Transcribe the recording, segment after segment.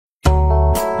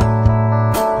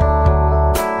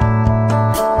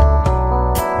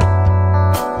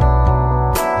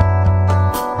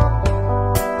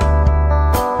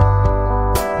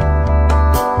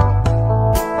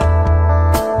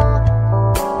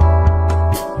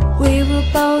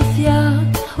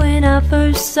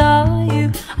first saw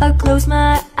you, I close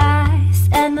my eyes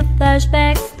and the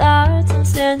flashback starts. I'm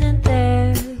standing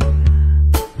there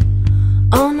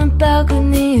on a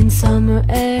balcony in summer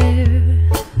air.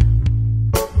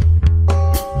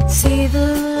 See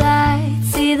the lights,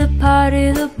 see the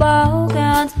party, the ball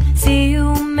gowns. See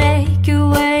you make your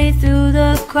way through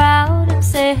the crowd and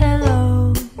say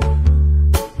hello.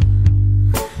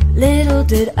 Little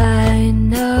did I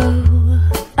know,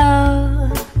 oh,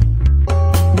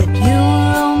 that you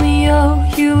were Romeo.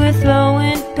 You were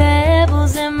throwing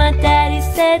pebbles and my daddy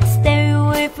said stay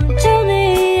away from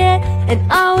Juliet. And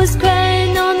I was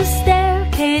crying on the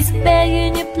staircase,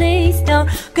 begging you please don't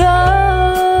go.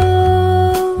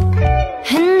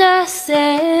 And I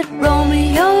said,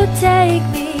 Romeo, take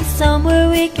me somewhere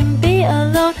we can be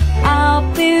alone. I'll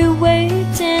be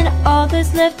waiting, all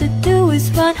that's left to do is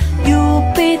run. You'll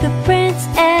be the prince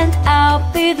and I'll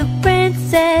be the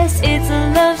princess. It's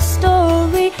a love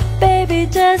story, baby,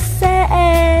 just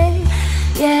say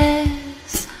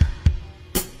yes.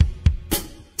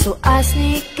 So I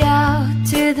sneak out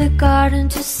to the garden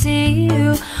to see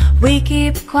you. We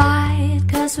keep quiet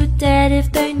cause we're dead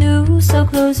if they knew. So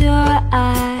close your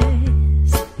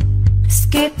eyes,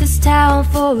 escape this town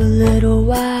for a little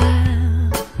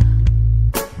while.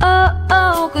 Oh,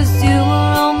 oh, cause you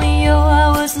were Romeo, I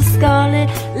was the scarlet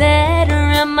letter.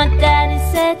 And my daddy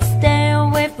said stay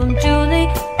away from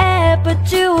Juliet.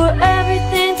 But you were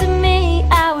everything to me,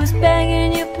 I was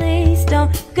begging you please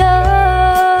don't go.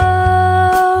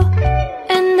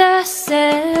 And I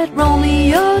said,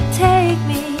 Romeo, take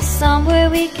me somewhere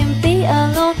we can be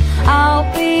alone. I'll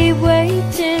be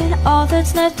waiting, all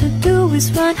that's left to do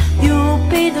is run. You'll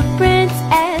be the prince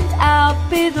and I'll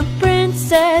be the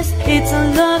princess. It's a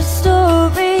love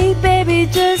story, baby,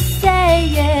 just say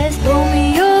yes.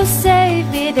 Romeo, save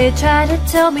me, they try to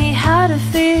tell me how to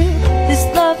feel. This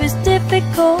love is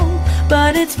difficult,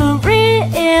 but it's for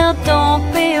real.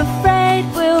 Don't be afraid,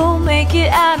 we'll make it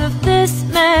out of this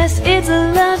mess. It's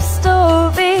a love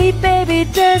story, baby,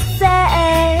 just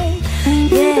say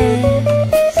yes.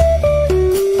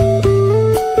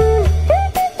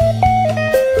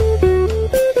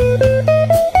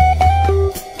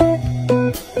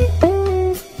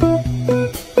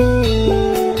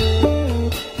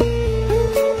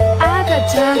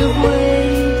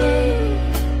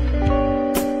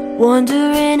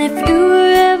 Wondering if you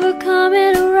were ever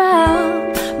coming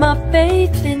around. My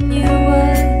faith in you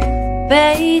was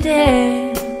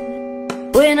fading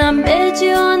when I met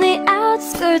you on the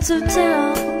outskirts of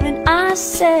town. And I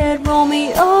said,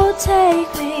 Romeo,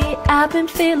 take me, I've been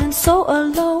feeling so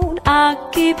alone. I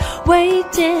keep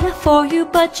waiting for you,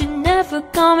 but you never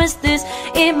come. Is this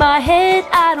in my head?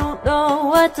 I don't know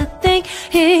what to think.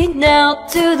 He knelt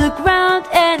to the ground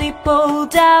and he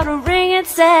pulled out a ring and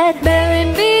said, marry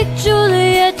me,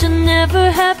 Juliet, you'll never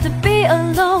have to be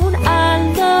alone.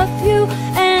 I love you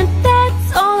and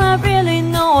that's all I really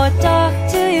know. I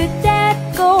talked to your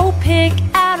dad, go pick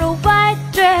out a white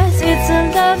dress. It's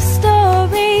a love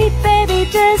story, baby,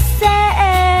 just say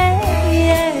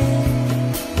yeah.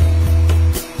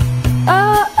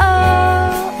 Oh, oh,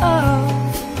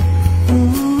 oh.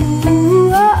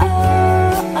 Ooh, oh,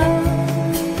 oh, oh.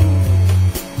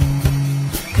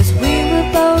 Cause we were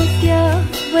both young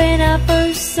when I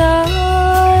first saw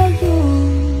you.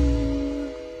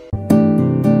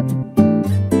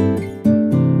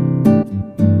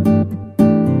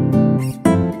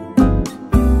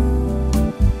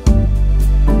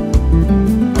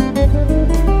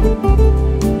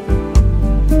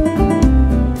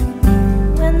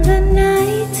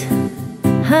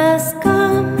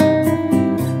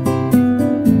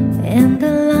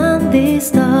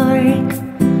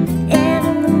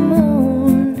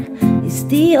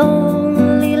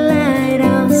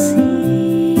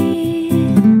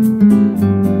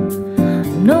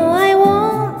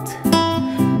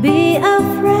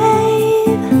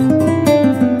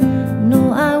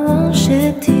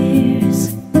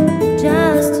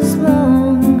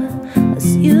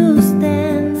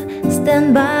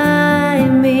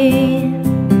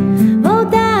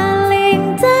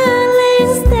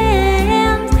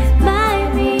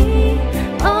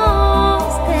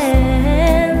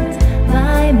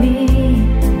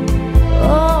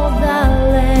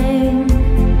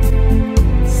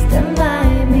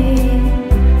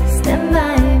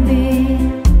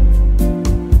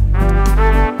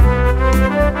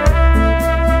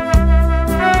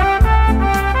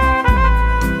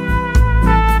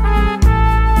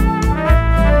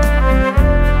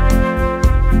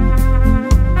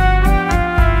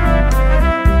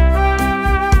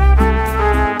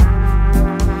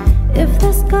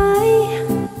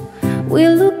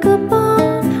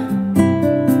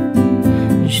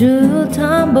 should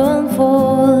tumble and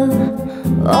fall,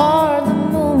 or the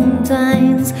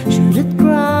mountains should it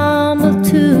crumble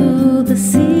to the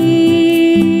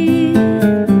sea.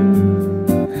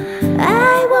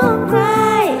 I won't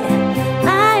cry,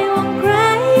 I won't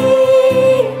cry.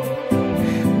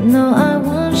 No, I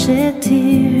won't shed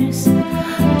tears,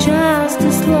 just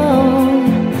as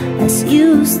long as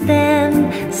you stand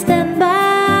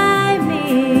by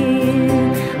me.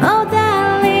 Oh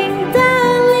darling,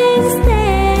 darling,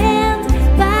 stand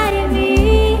by me.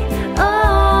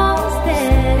 Oh,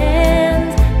 stand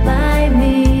by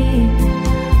me.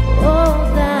 Oh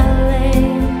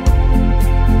darling,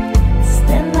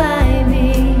 stand by me,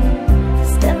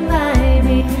 stand by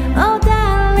me. Oh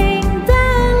darling,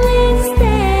 darling,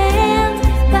 stand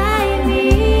by me.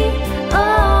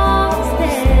 Oh,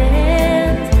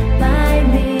 stand by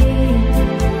me.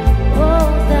 Oh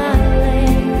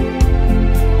darling,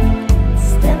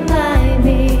 stand by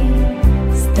me,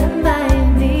 stand by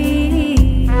me.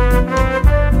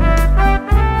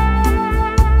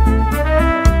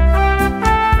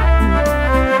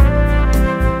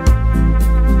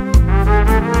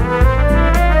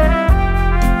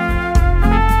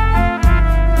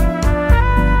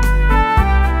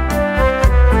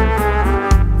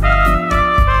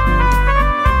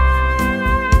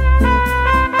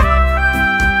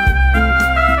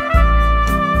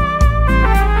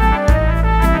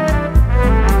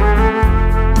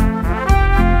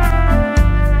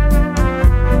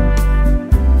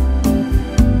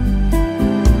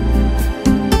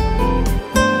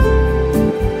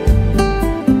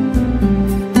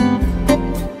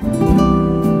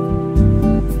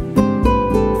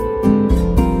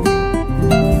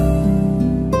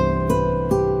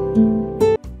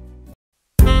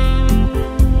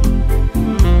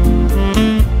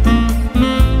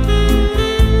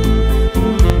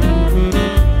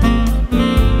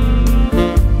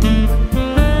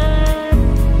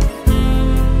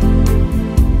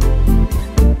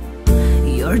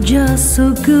 You're just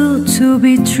so good to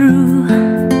be true.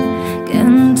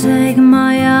 Can't take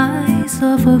my eyes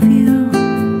off of you.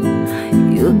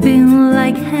 You've been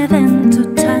like heaven to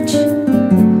touch.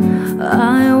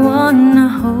 I wanna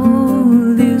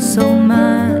hold you so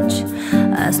much,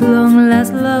 as long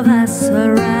as love has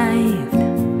arrived.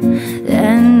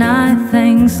 And I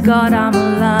thank God I'm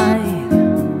alive.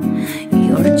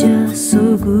 You're just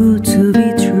so good to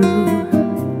be true.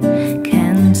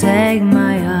 Can't take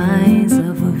my eyes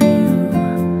off of you.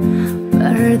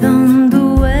 Pardon the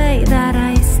way that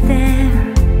I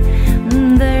stare,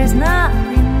 there's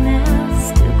nothing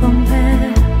else to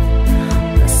compare.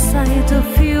 The sight of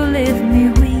you leaves me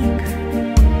weak.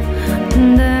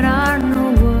 There are no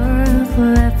words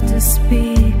left to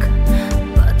speak.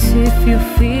 But if you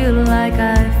feel like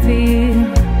I feel,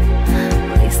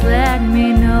 please let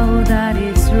me know that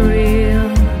it's real.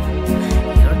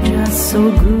 You're just so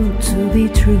good to be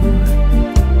true.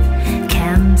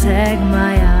 Can't take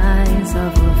my eyes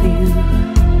off of you.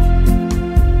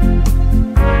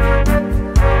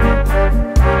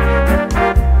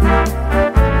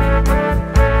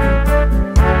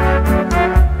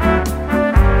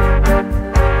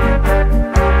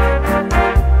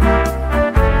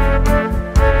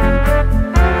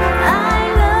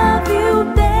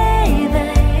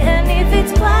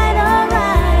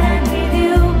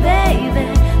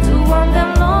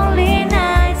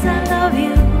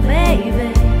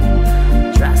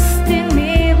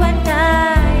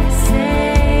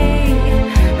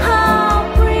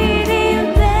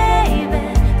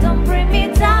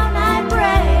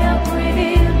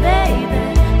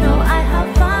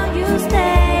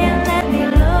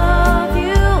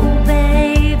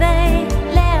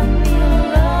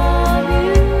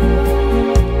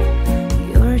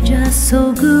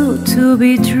 So good to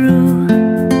be true.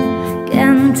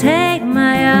 Can't take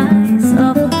my eyes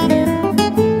off of you.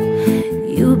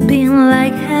 You've been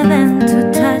like heaven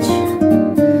to touch.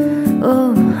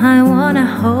 Oh, I wanna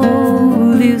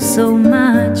hold you so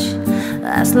much,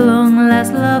 as long as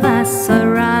love has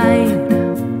arrived.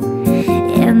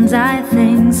 And I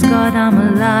thank God I'm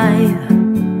alive.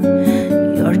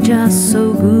 You're just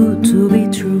so good to be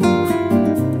true.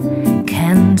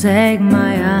 Can't take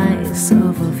my eyes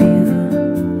off of you.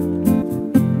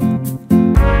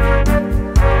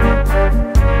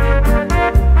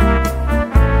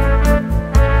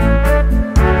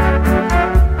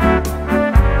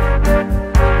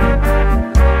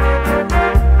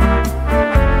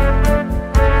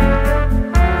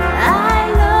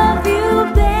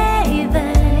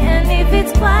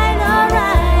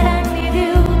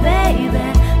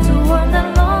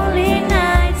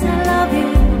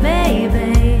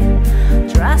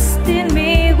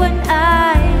 When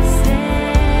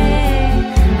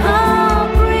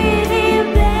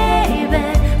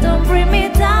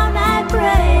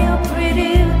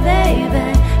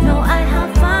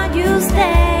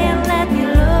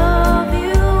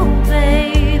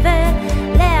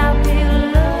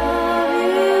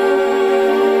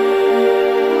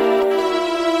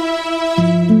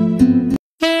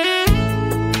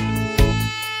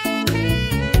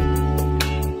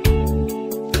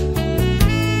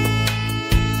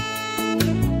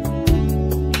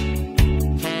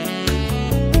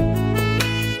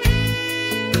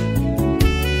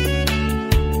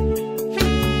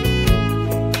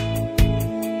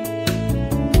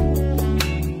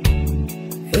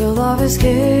love is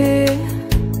king.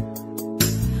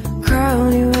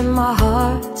 Crown you in my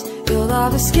heart. Your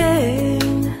love is king.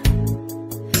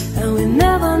 And we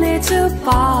never need to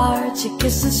part. Your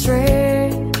kiss is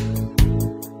straight.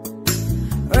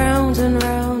 Round and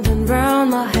round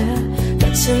my head.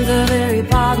 Touching the very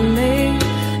part of me.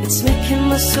 It's making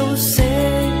my soul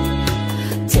sick.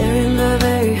 Tearing the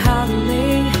very heart of me.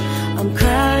 I'm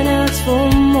crying out for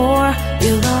more.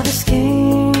 Your love is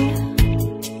king.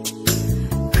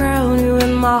 Crown you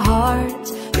in my heart.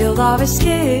 Your love is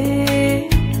king.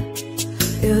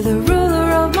 You're the ruler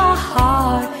of my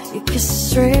heart. Your kiss is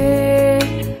straight.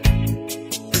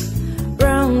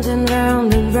 Round and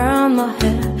round my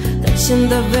head. Touching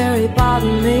the very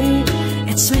bottom of me.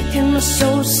 It's making my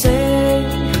soul sick.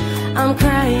 I'm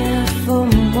crying out for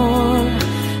more.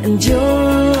 And your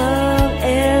love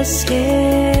is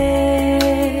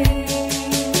scared.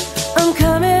 I'm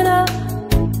coming up.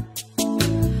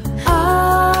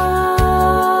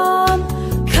 I'm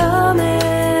coming.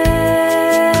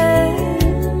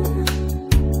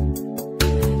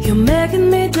 You're making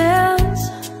me dance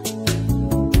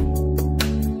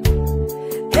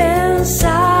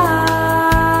inside.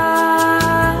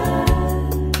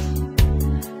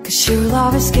 'Cause your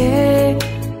love is king.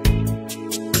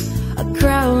 I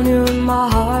crown you in my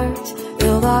heart.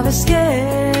 Your love is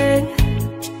king.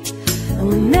 And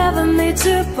we never need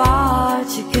to part.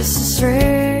 Your kiss is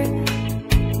straight.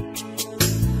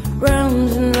 Round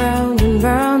and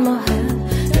round my head.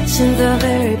 Touching the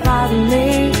very bottom of me.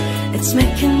 It's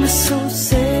making my soul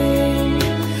sing.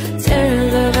 Tearing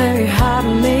the very heart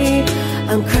of me.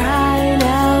 I'm crying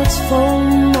out for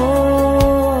more.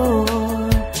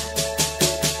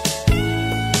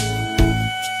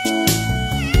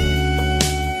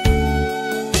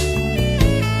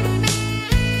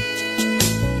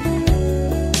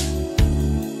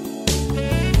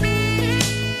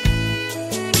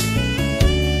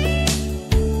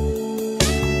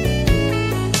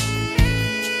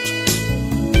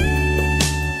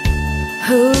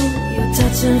 You're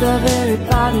touching the very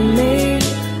bottom of me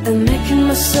and making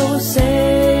my soul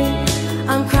sing.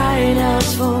 I'm crying out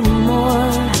for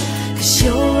more. 'Cause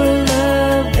your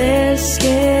love is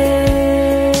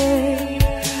scared.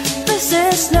 This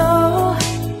is no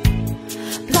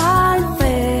blind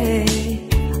faith.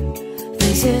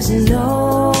 This is no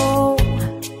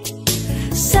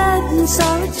sad and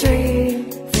sorry dream.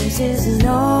 This is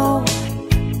no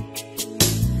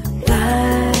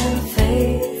blind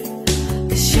faith.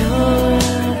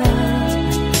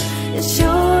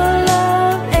 Your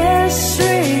love is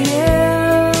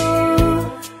real.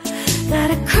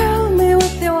 Gotta crown me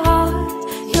with your heart.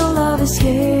 Your love is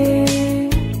king.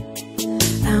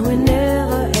 And we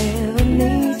never ever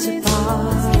need to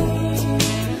part.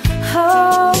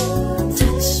 Oh,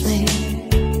 touch me.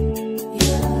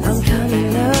 I'm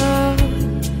coming up.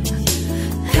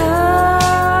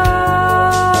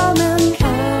 Coming up.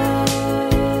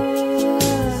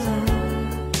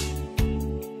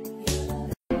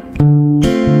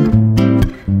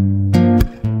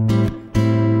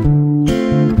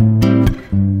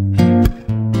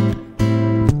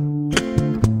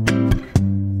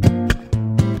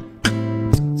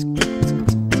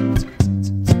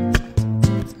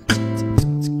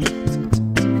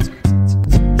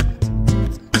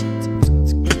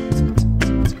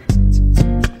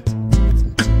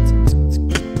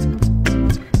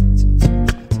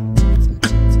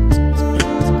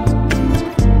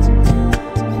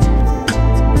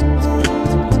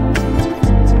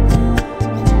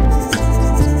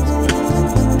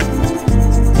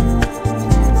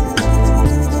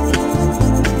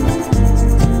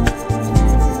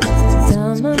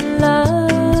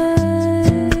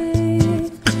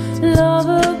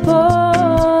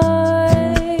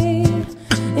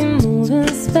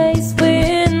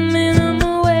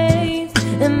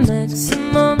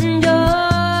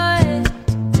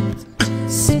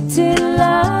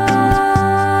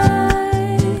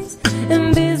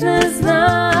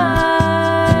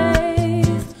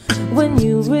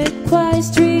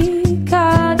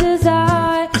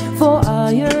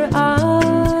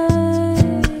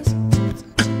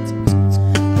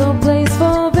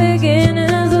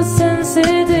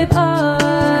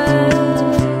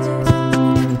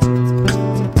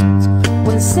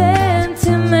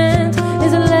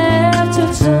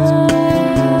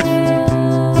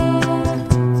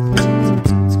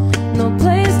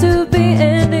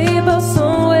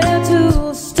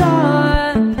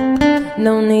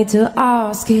 To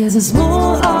ask is a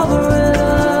smooth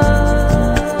operator,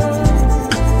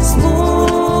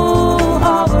 smooth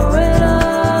operator,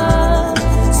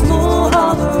 smooth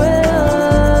operator,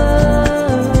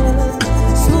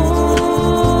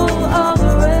 smooth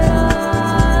operator.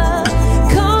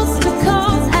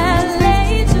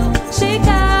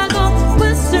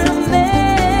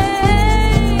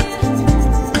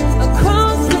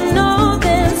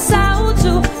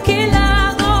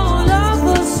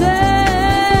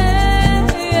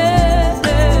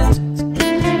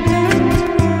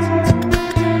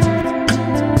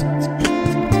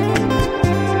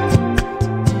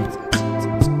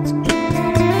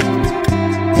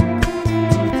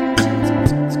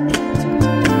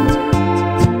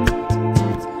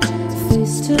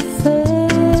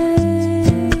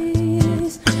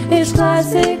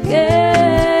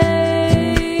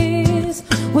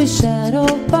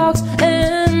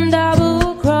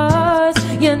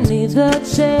 you need the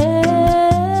change.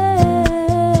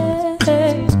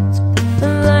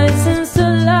 License to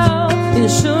love,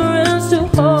 insurance to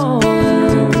hold.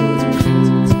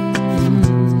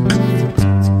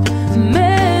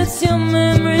 Makes your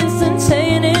memories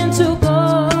entertaining to go.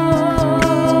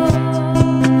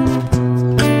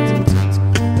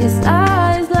 His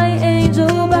eyes like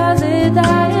angel bars, his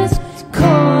eyes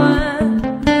cold.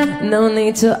 No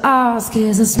need to ask,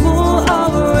 he's a smooth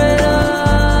operator.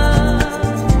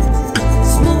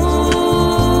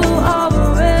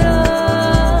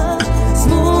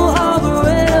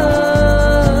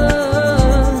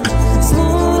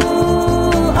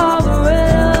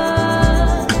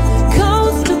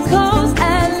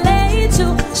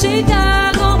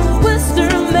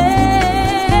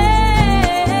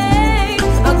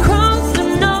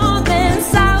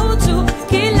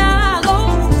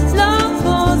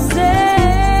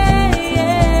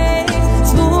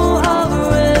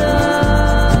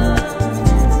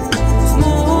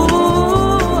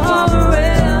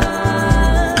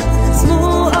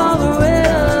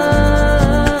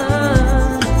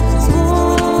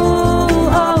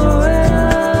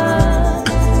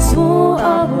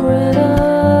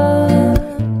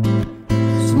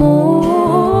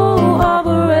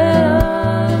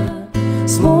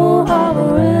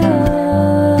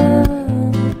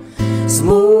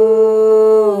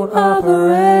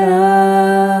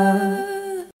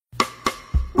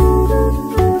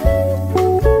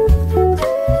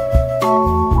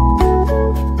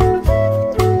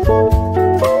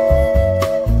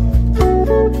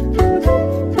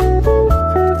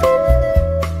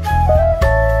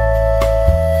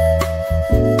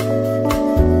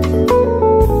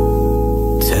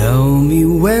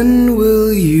 When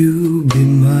will you be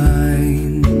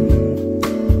mine?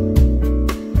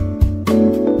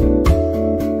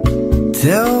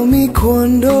 Tell me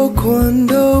quando,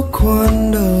 quando,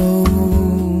 quando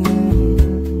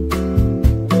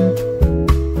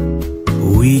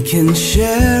we can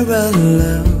share a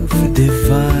love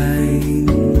divine.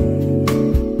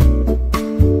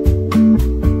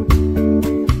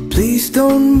 Please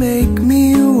don't make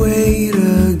me wait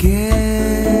again.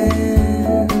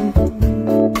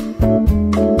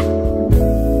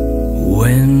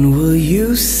 When will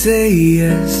you say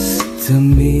yes to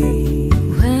me?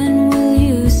 When will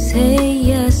you say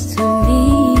yes to me?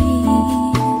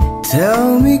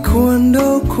 Tell me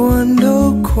quando,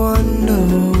 quando, quando.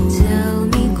 Tell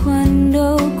me quando,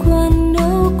 quando,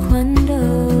 quando.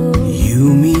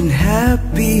 You mean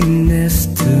happiness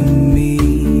to me.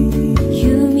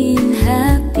 You mean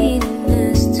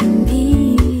happiness to me.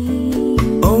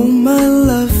 Oh my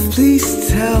love, please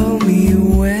tell me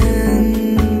when.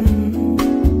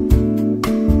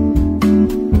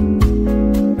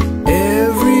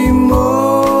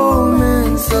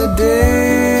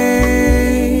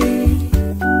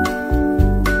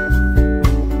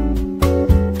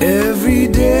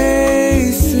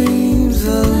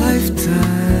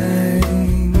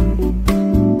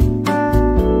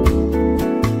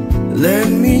 Let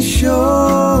me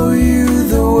show you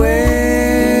the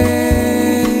way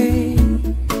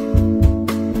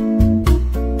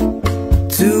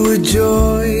to a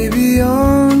joy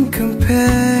beyond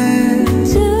compare.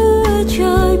 To a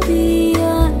joy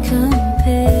beyond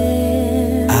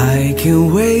compare. I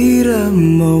can wait a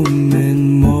moment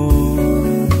more.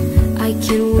 I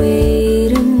can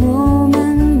wait a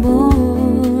moment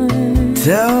more.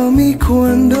 Tell me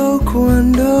quando,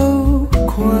 quando,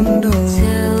 quando.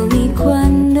 Tell me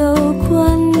quando,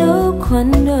 quando,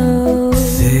 quando.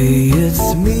 Say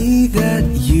it's me that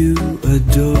you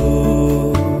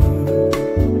adore.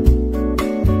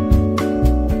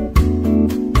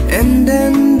 And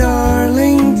then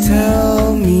darling,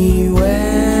 tell me when.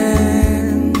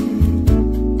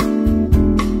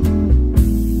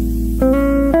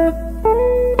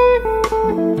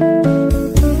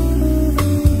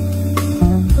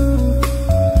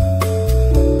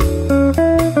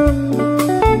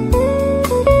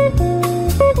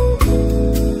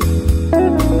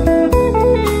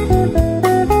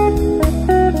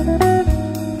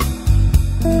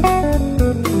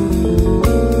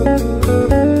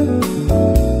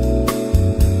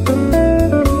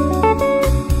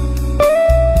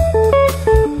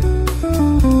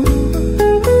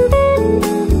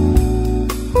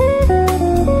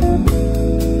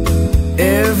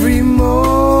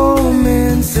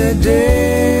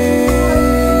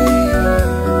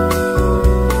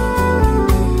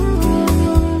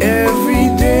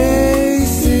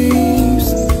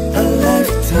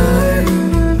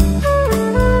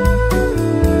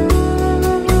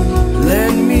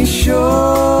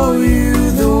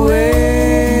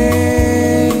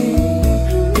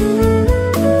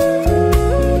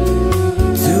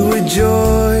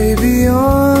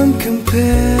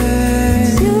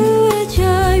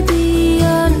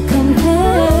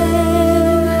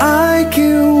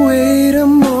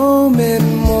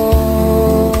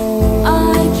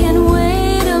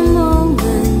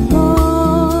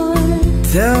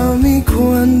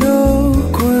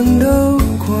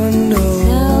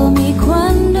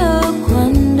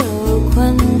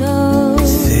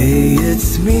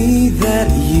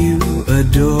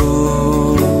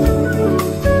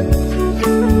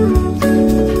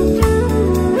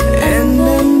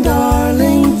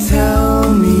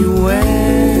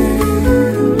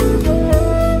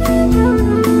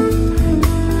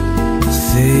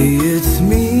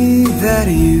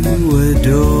 that you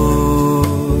adore.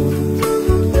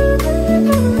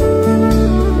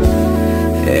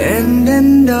 And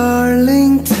then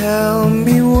darling, tell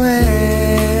me when.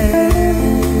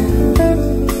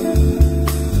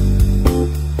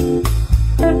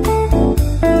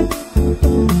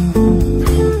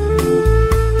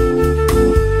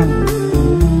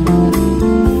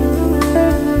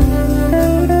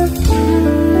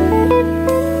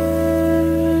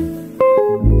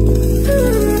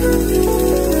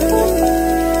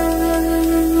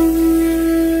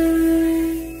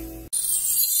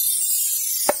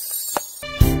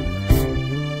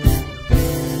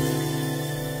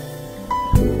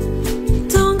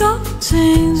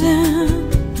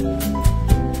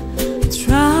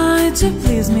 To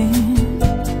please me,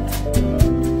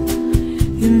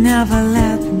 you never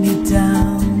let me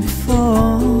down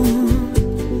before.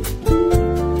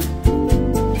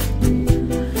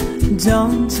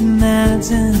 Don't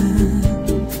imagine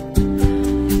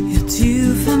you're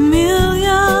too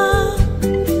familiar,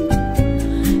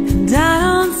 and I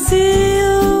don't see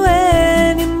you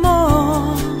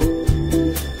anymore.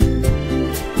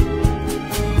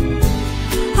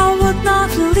 I would not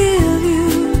leave you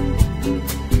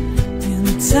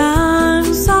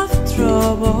times of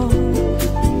trouble.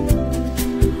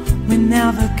 We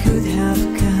never could have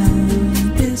come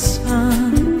this far.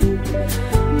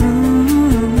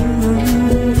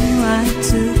 I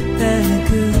took the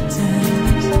good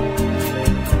times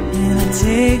and I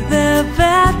take the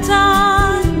bad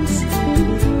times.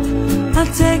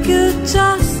 I'll take you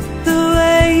just the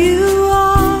way you are.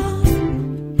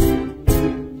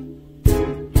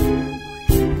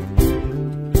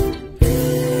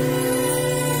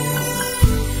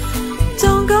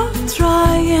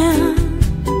 Trying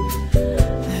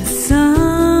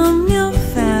some new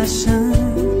fashion.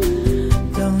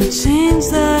 Don't change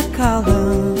the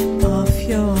color of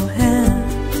your hair.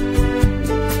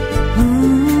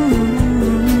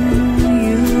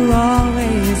 You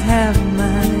always have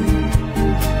my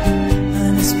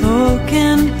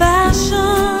unspoken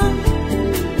passion.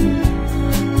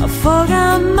 I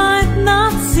forgot might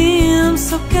not seem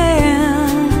so clear.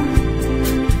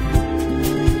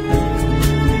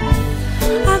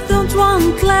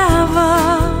 One clever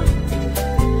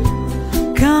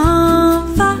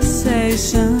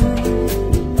conversation.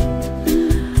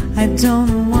 I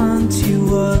don't want to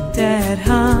work that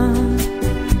hard.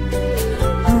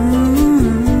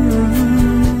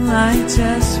 I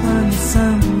just want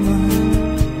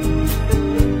someone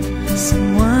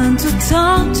to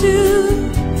talk to.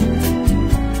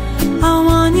 I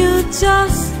want you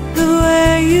just the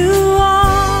way you are.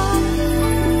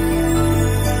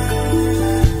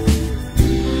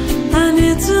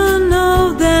 To know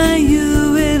that you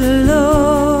will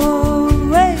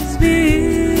always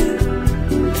be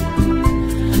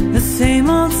the same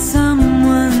old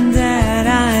someone that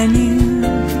I knew.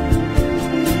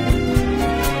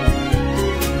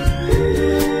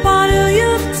 What do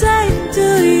you take? Do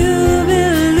you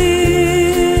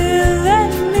believe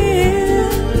in me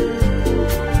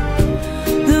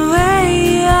the way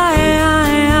I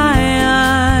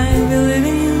believe in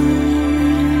you?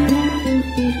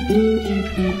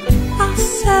 I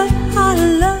said I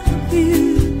love you,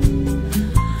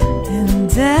 and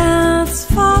that's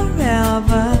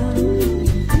forever.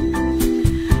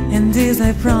 And this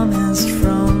I promised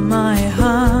from my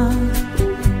heart.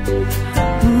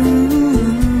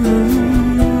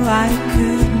 I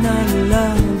could not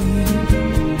love you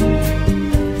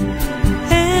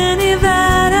any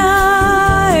better.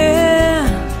 Yeah.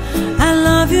 I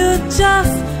love you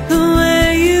just the way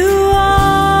you are.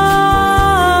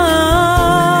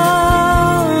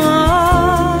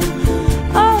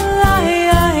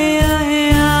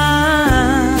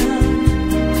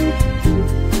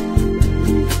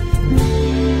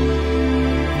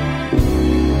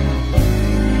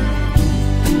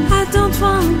 I don't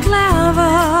want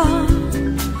clever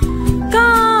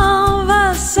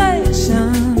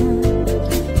conversation.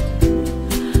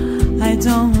 I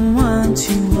don't want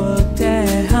to work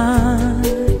that hard.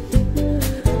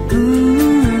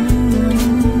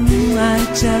 I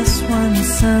just want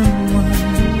someone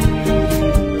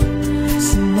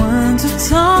to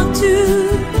talk to.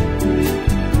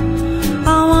 I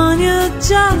want you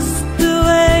just the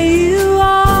way you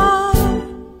are.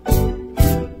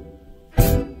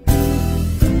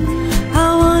 I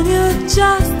want you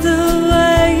just the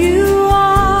way you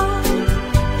are.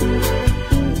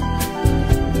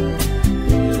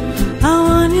 I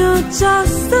want you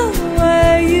just the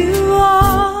way you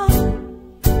are.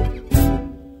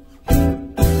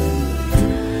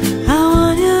 I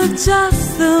want you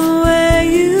just the way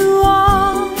you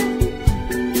are.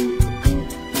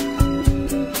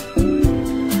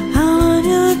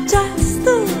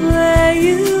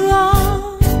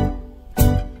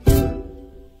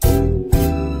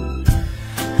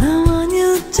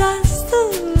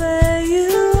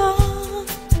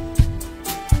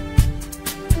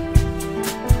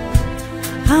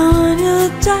 you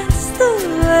just the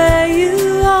way you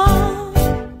are.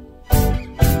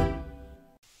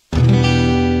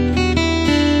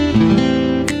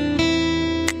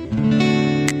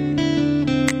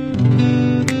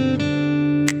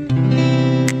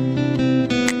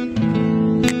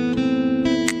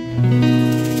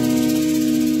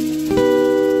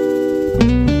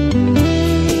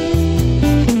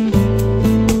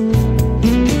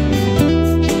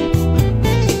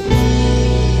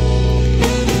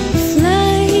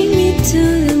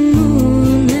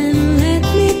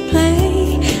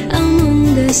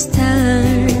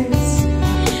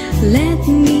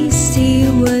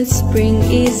 Spring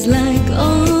is like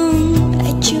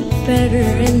on Jupiter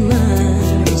and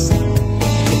Mars.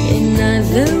 In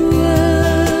other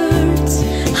words,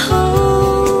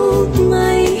 hold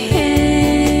my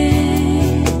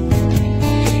hand.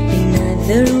 In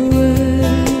other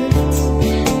words,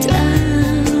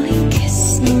 darling, kiss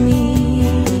me.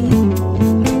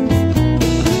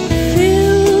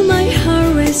 Fill my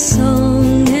heart with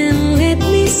song and let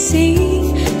me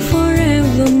sing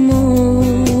forevermore.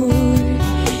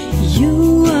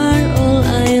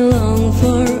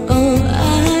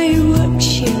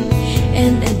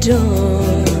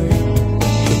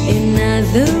 In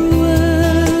other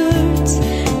words,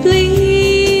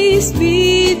 please be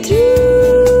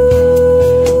true.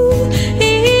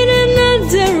 In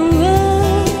other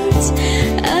words,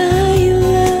 I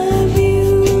love you.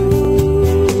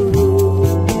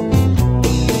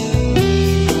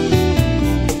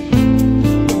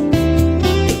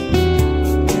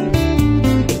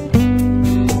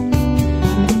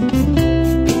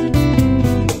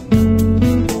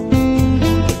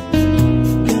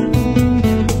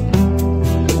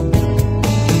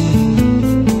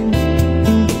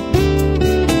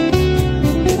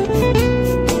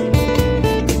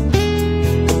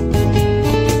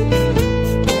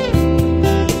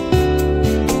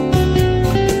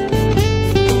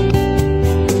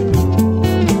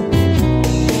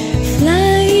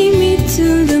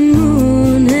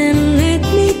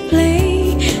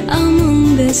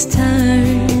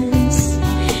 Stars,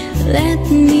 let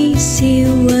me see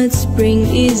what spring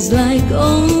is like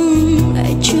on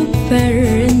Jupiter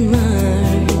and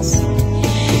Mars.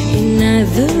 In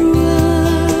other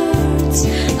words,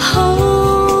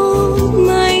 hold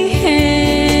my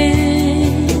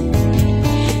hand.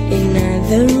 In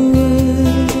other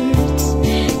words,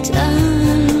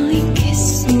 darling, kiss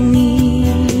me.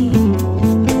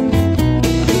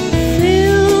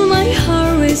 Fill my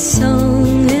heart with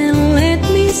song and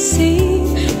sing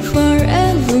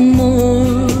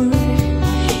forevermore.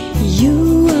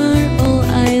 You are all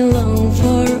I long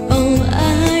for, all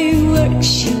I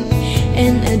worship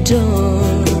and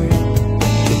adore.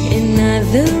 In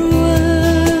other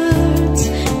words,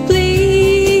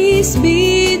 please be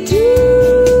true.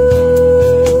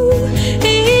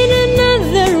 In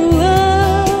other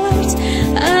words,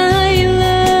 I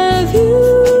love you.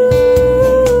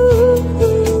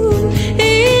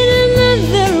 In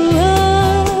another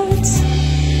words,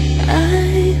 I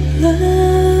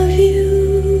love you.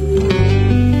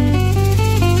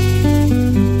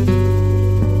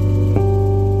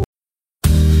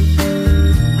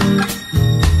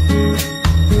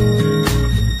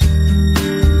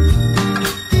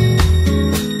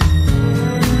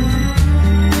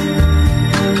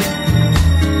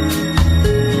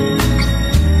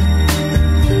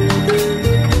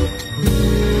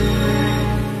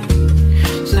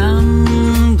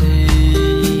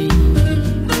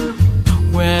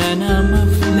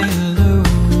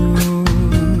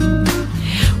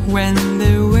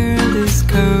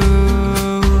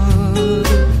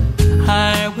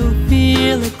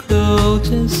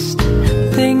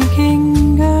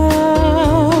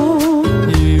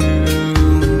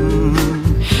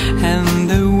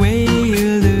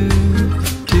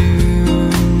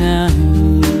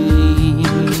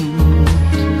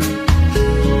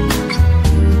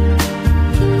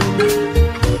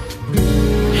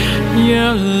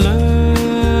 You're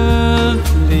lovely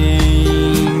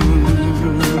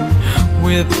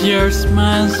with your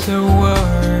smile so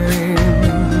warm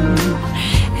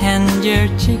and your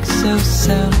cheeks so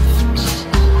soft.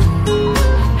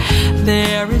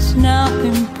 There is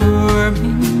nothing for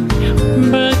me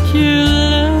but your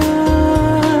love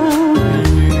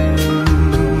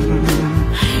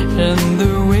and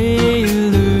the way you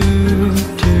look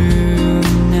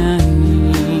tonight.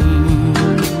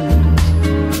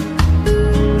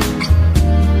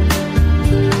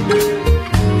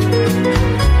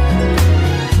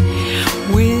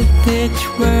 With each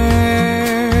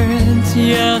word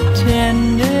your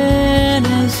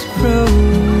tenderness grows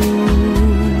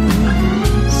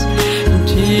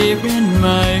deep in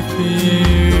my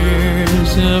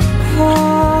fears apart,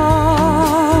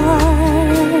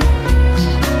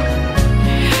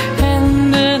 and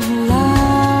the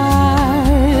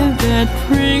light that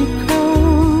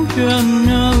wrinkled your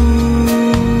nose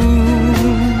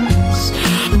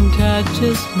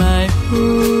touches my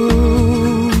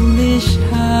foolish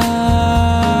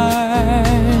heart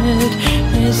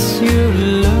as you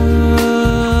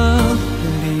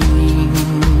lovely,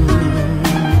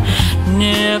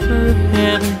 never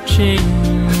ever change.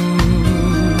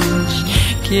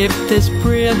 Keep this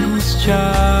brilliance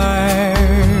charm.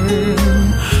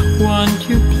 Won't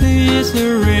you please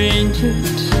arrange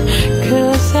it?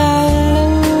 'Cause I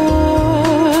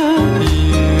love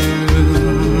you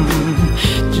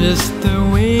just the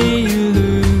way you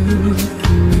look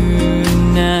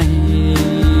tonight.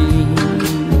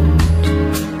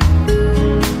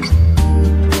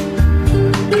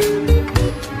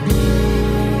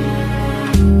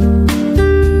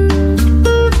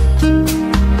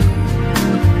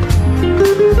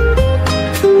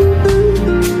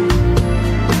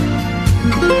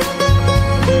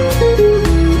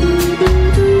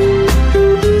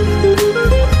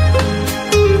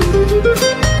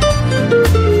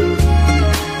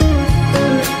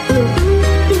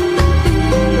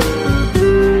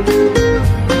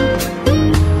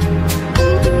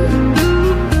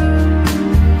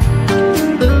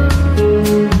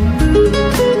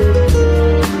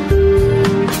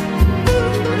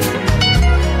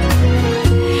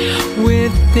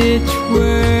 With each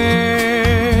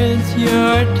word,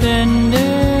 your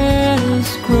tenderness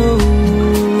grows,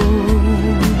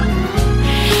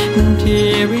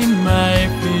 tearing my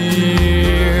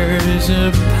fears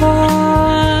apart,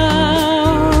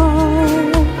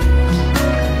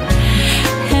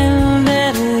 and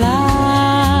that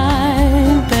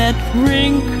light that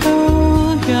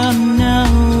wrinkled your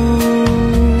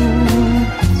nose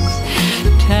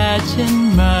touching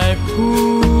my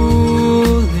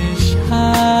foolish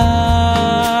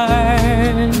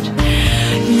heart.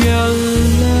 You're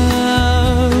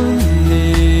lovely,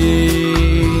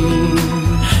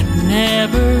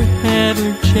 never ever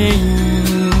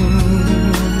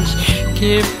change.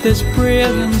 Keep this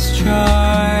brilliance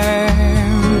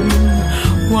charm.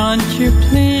 Won't you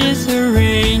please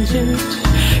arrange it?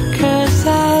 'Cause I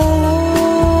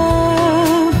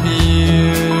love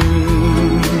you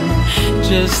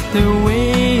just the way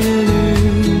you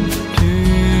look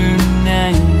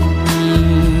tonight.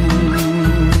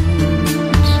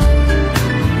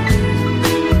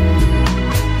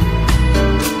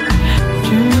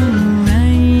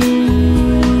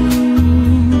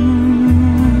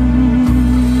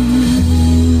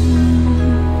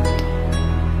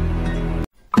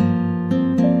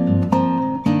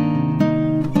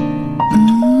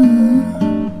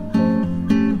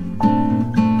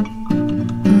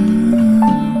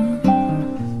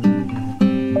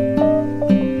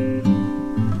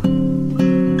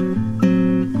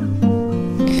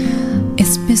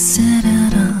 It's been said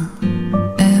that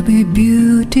every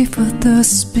beautiful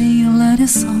though's been let it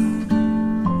song,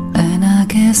 and I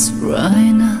guess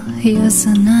right now here's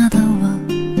another one.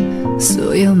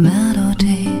 So your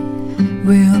melody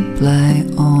will play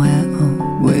on and on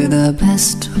with the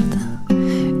best of them.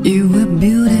 You were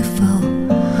beautiful,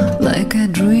 like a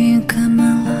dream come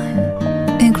alive,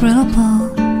 incredible,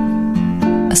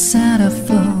 a set of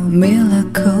a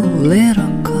miracle,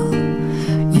 little girl.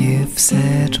 You've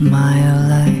set my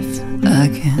life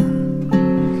again,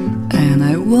 and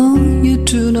I want you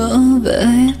to know,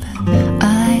 baby,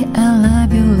 I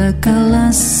love you like a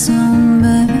last song,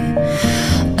 baby.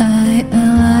 I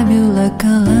love you like a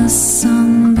last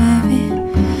song, baby.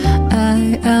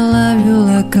 I love you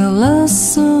like a last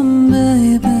song,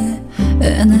 baby.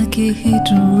 And I keep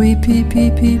hitting repeat,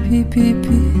 repeat, repeat,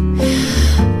 repeat.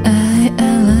 I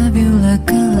love you like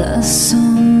a last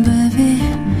song, baby.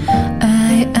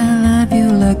 I love you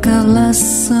like a last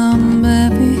song,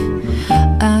 baby.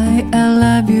 I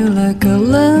love you like a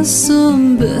last song,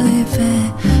 baby.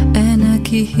 And I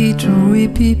keep hitting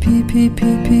repeat, repeat,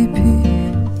 repeat, repeat.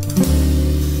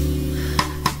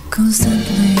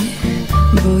 Constantly,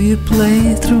 though you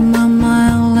play through my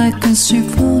mind like a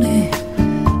symphony.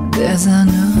 There's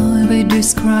no way to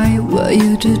describe what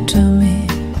you do to me.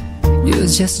 You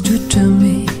just do to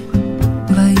me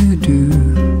what you do.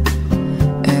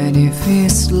 And it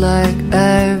feels like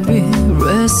I've been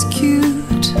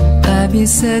rescued, I've been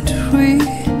set free.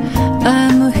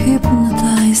 I'm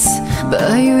hypnotized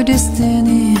by your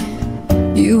destiny.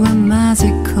 You are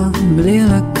magical,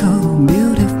 miracle,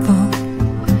 beautiful.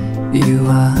 You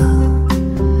are,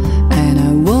 and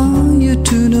I want you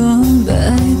to know,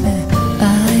 baby, I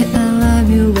love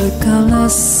you like a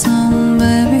last song.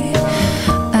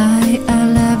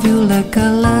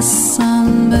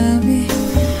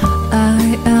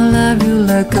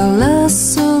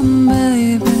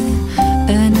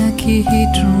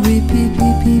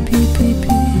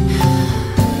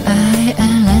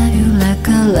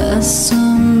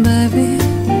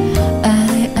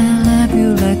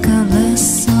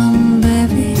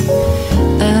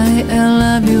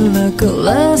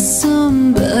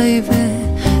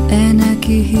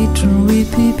 to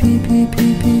repeat, repeat,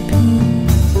 repeat, repeat.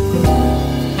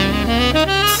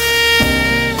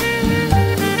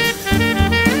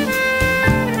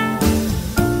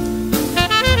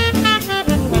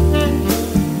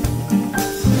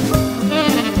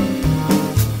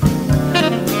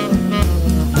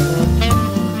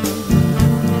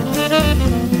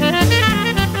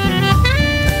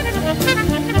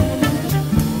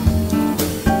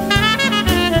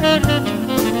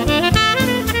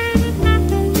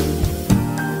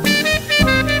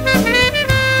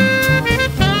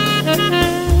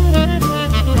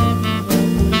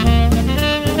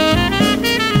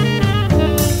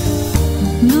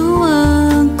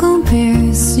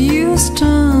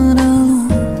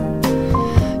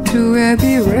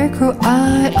 Every record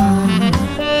I own,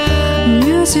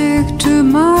 music to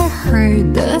my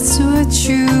heart, that's what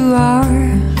you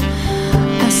are.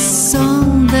 A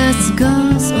song that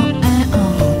goes on and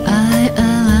on. I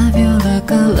love you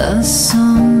like a love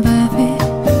song, baby.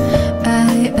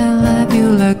 I love you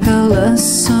like a love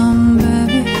song,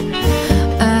 baby.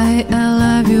 I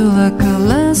love you like a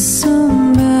love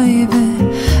song, baby.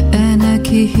 And I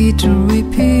keep to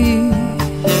repeat.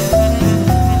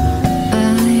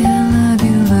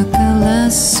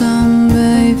 Song,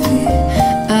 baby,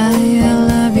 I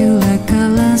love you like a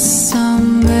last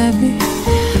song, baby.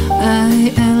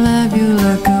 I love you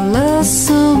like a last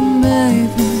song,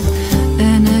 baby.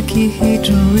 And I keep here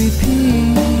to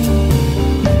repeat.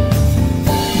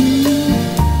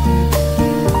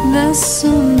 Last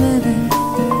song, baby.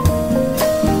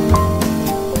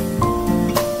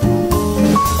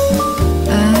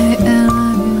 I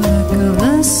love you like a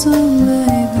last song,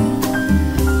 baby.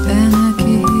 And I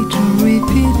keep here to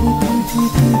repeat, repeat,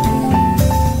 repeat, repeat.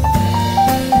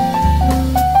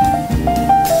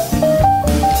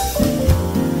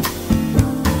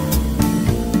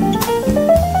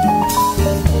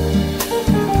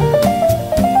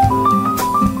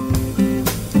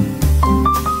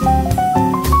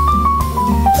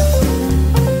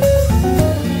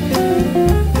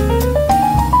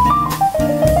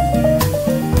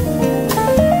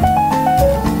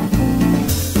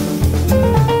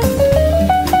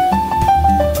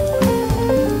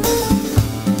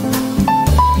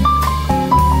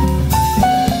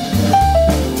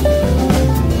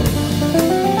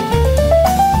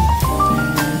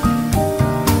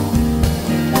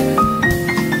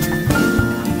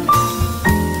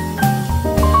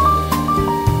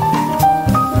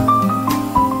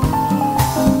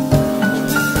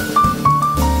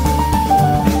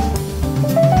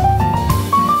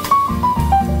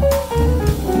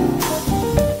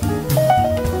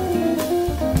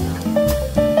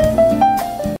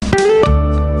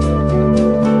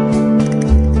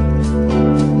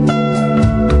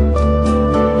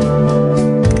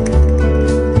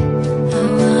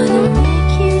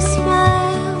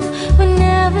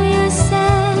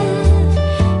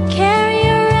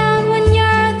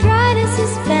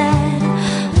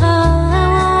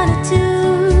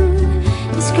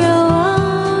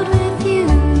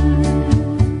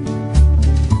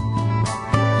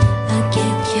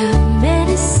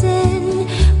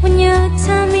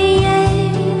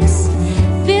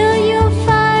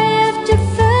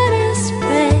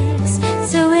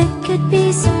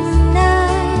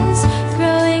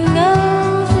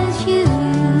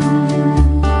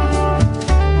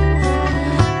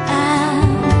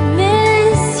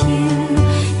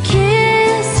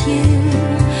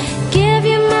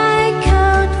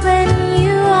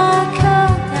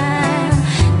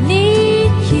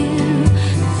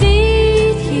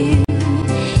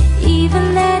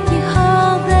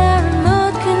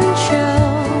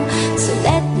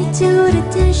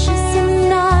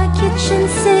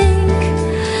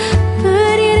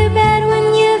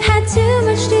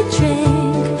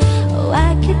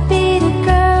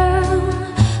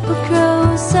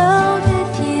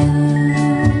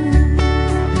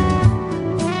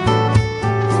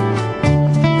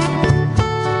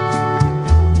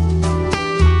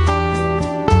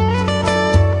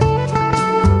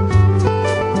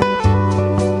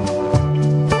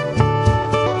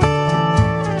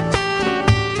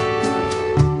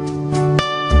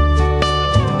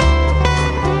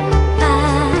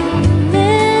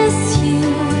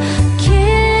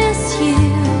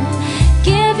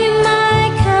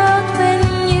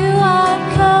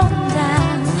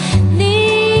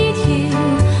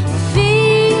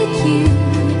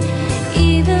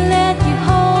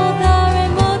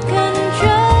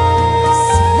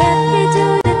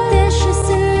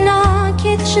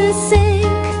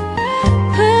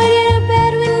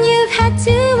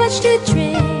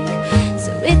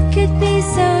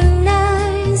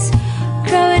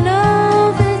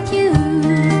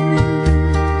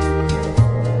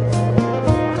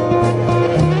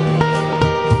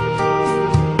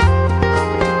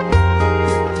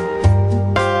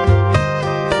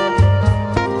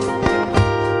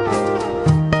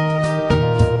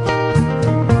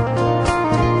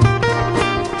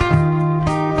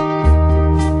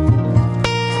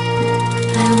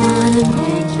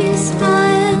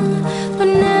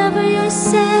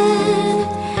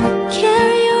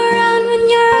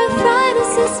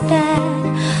 instead.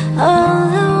 All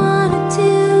I wanna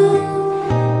do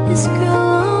is grow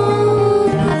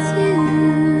old with you.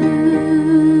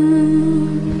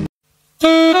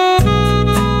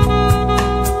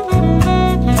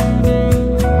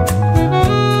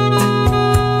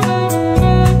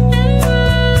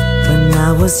 When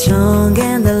I was young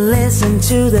and I listened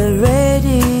to the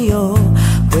radio,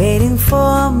 waiting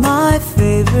for my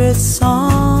favorite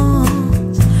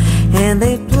songs, and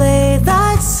they played,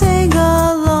 I'd sing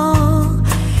along.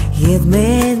 It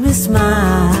made me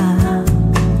smile.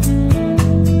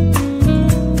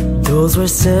 Those were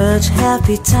such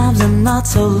happy times and not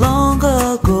so long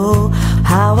ago.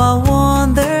 How I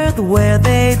wondered where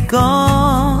they'd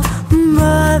gone.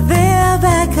 But they're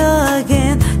back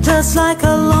again, just like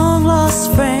a long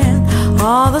lost friend.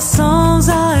 All the songs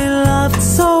I loved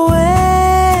so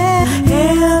well.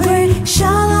 Every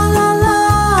sha-la-la-la,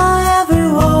 every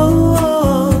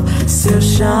whoa-whoa still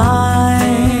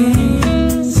shines.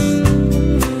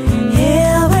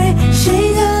 Every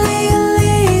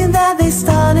shing-a-ling-a-ling that they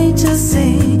starting to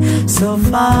sing so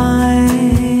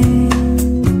fine.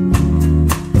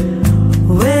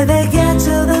 Where they get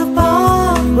to the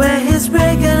part where he's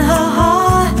breaking her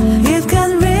heart, it can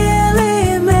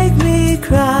really make me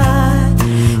cry,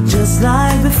 just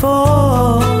like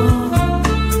before.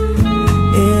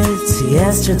 It's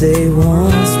yesterday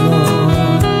once more.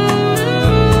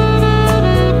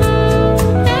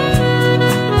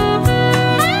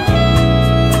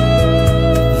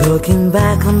 Looking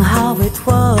back on how it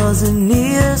was in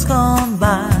years gone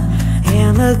by,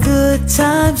 and the good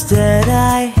times that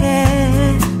I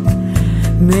had,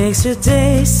 makes your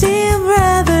day seem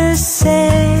rather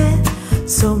sad.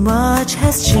 So much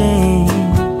has changed.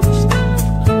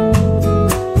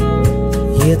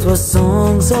 It was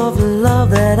songs of love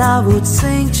that I would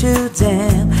sing to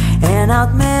them, and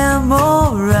I'd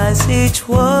memorize each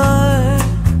word.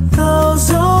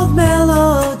 Those old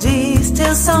melodies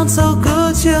still sound so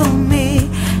good to me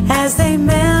as they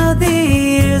melt the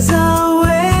years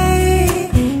away.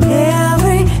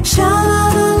 Every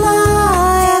sha-la-la-la,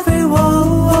 every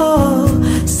whoa-whoa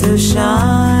still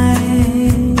shines.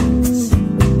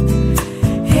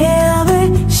 Every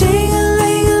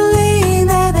shing-a-ling-a-ling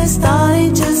that they're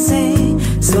starting to sing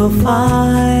so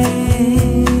fine.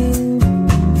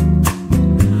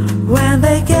 When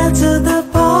they get to the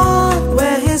part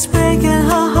where he's breaking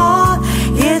her heart,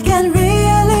 it can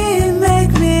really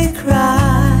make me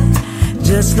cry,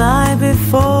 just like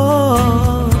before.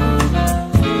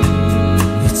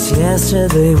 It's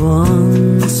yesterday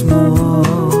once more.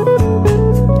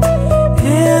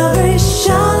 Every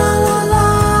sha-la-la-la,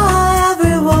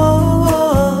 every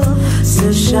whoa-whoa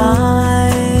still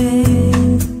shines.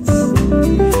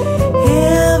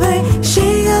 Every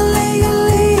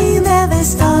shing-a-ling-a-ling that they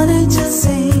started to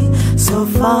sing so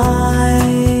fine.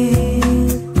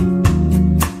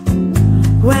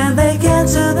 When they get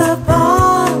to the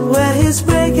part where he's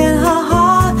breaking her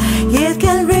heart, it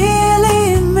can really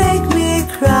make me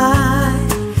cry,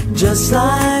 just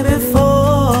like before.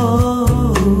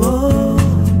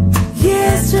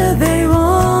 Yesterday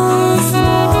once more.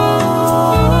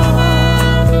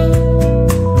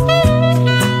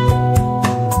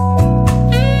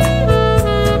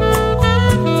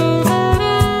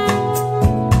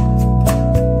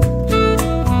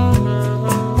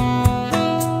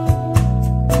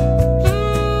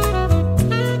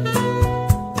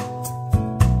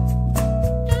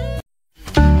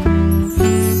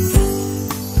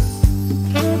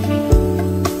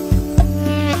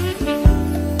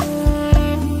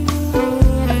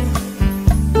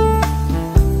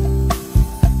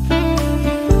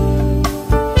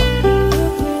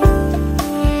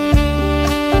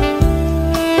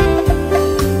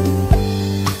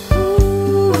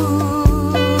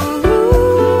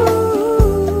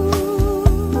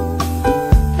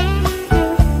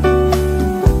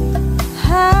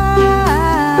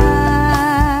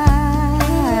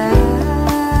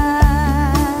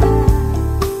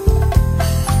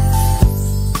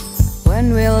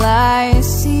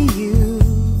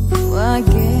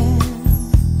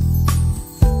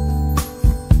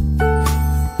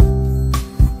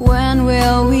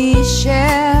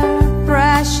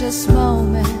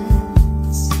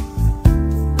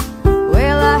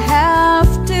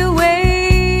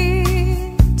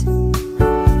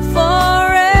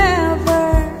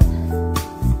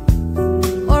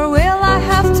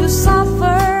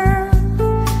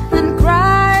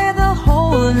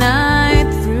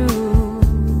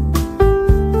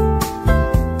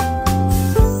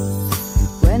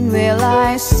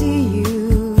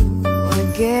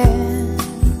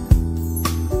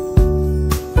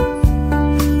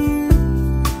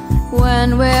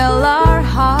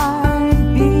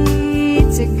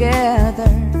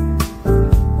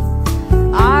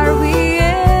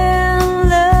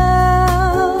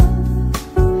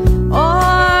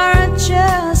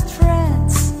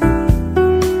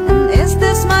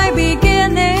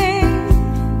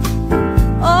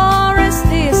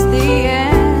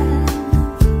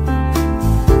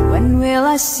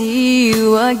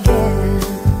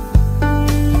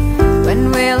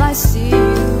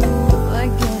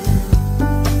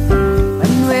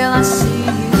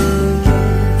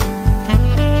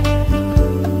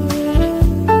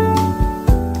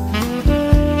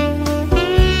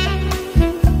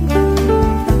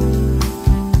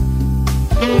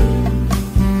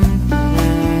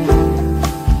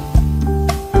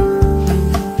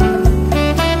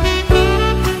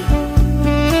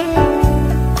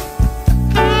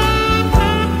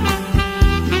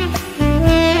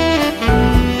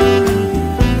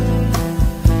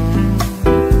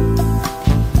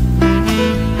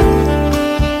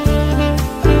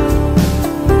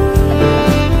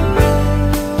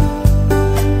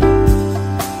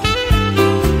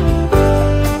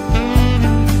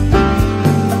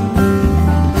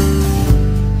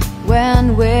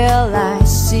 will I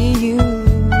see you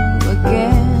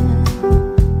again?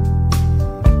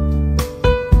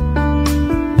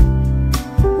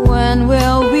 When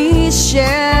will we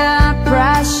share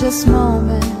precious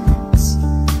moments?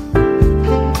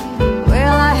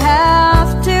 Will I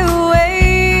have to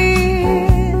wait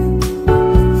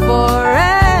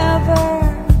forever?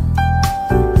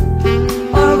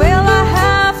 Or will I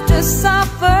have to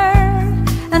suffer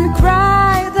and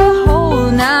cry the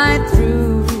whole night through?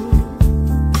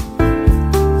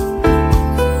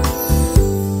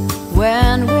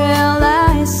 When will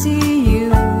I see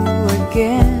you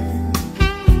again?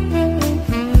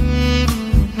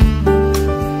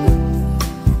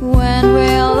 When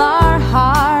will our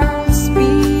hearts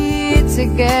beat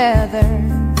together?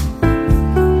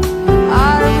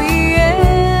 Are we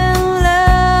in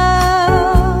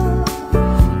love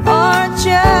or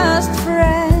just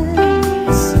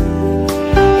friends?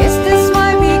 Is this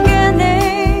my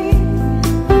beginning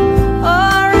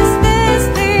or is this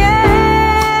the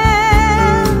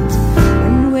end?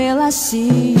 When will I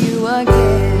see you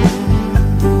again?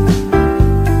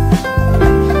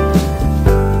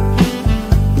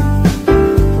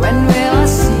 When will I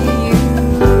see you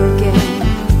again?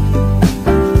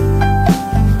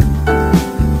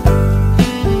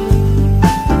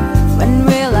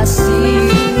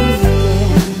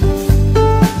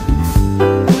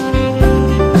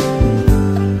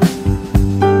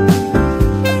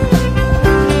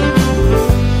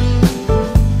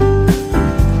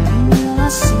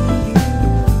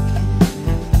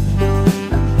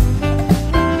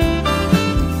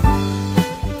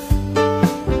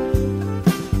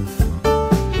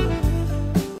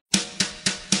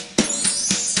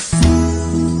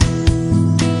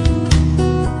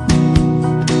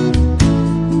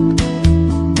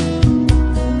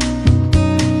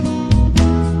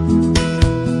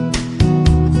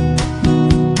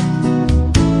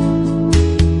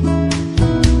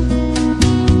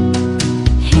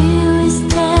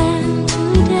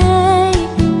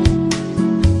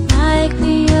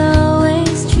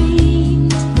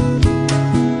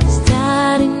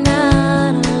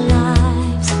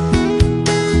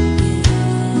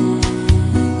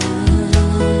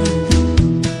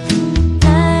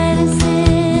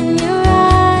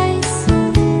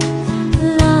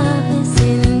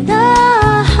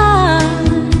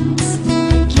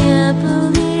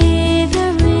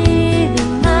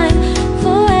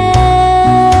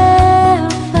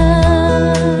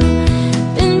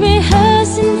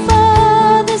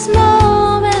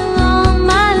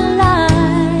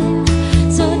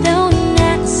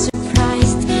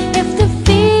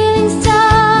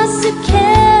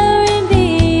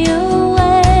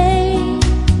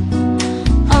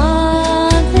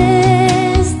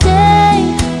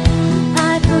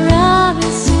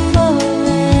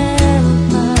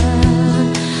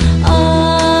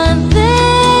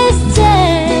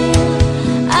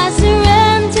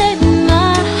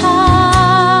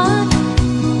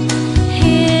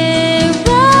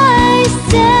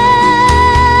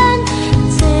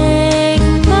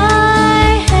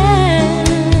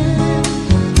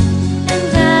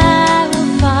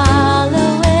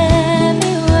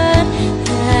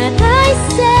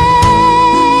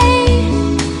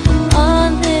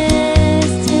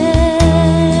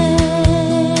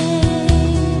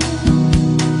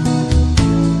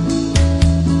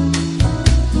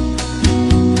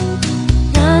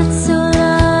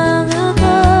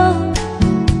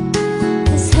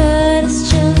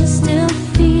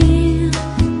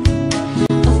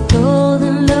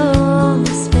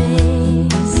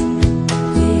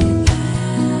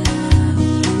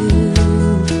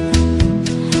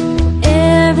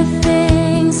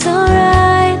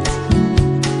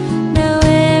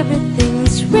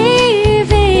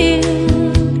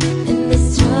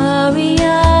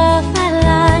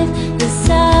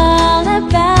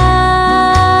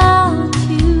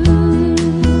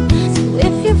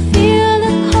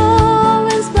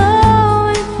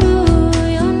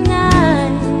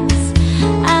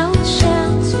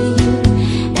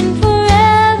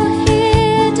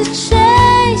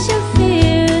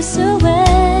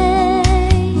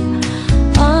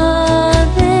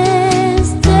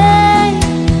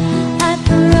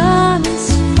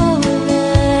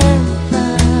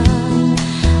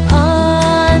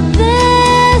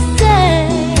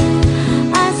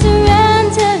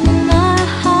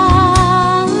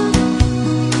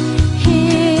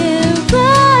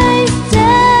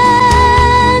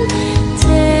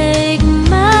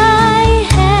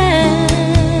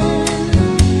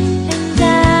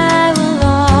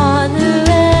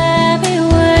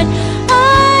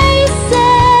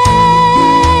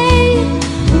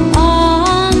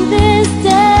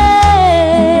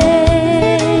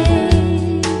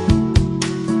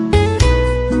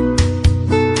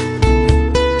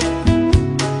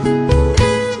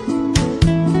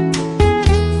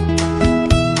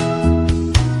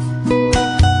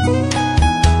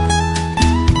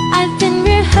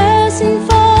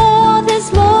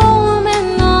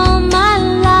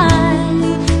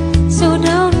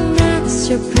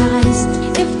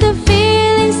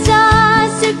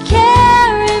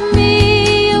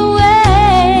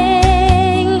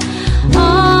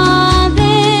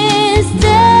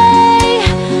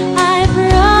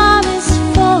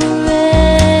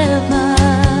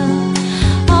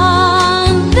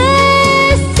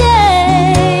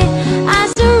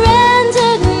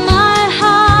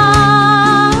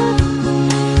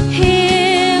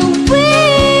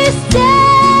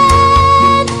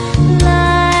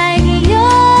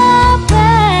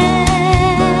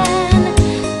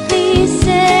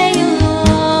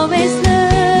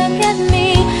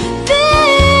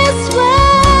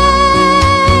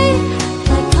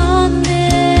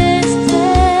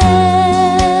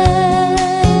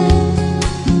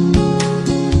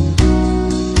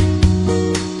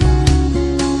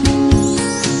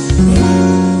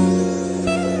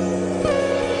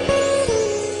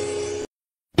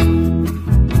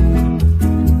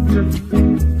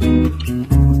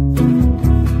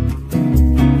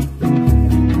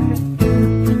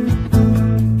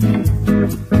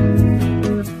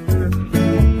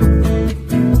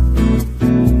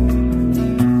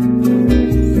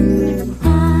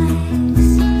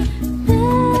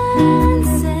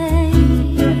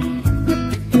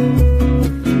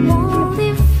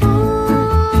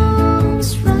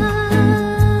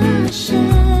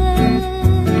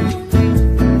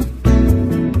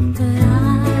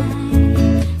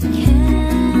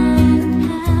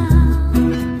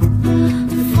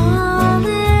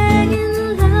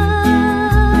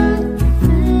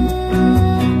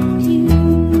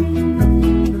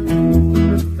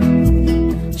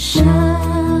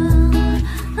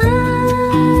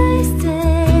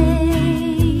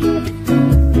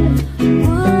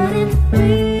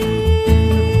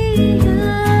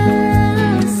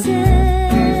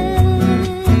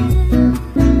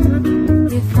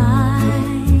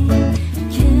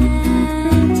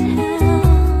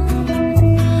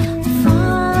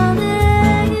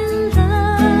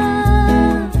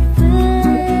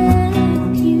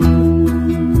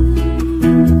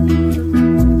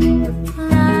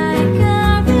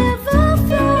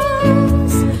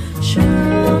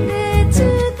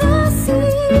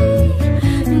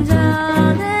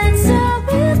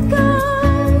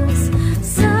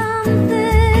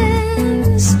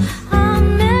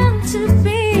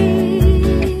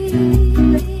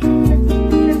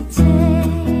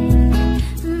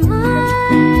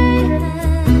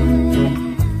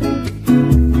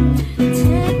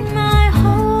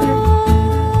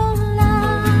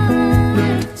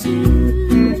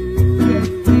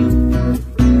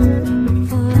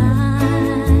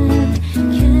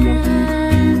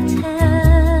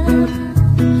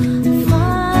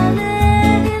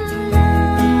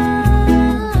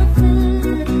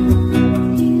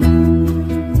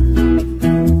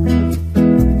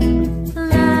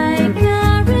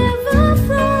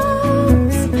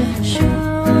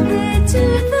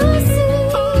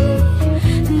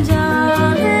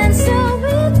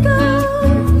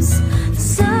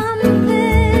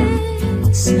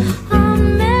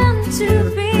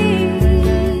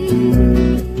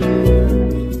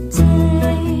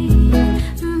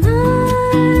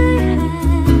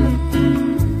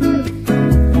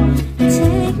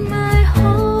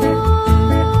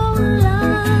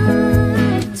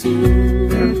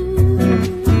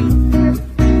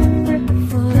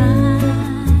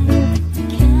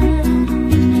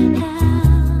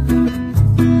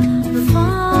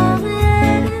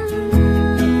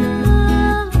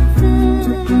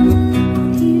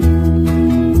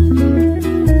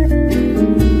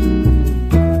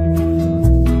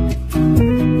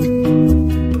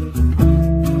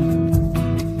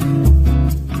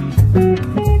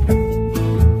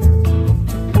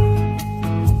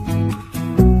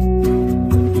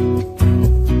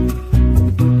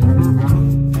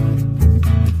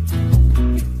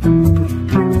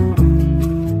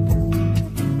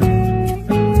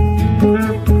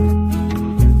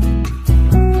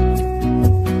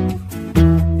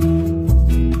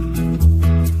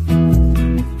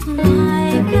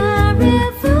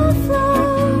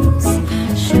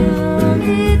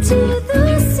 to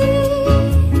the sea.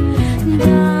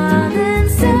 Darling,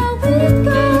 so it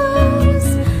goes.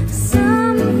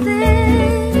 Some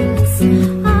things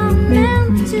are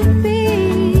meant to be.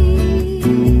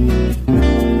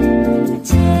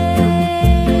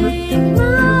 Take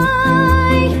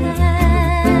my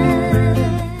hand,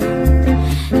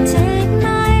 take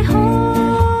my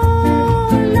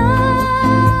whole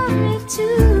life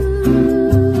too.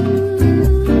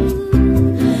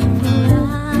 For I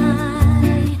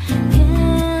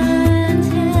can't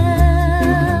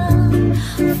help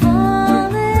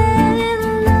falling in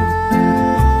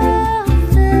love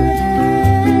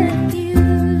with you.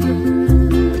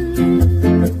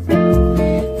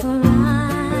 For I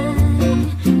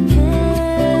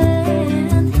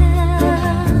can't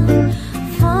help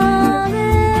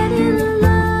falling in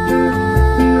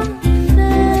love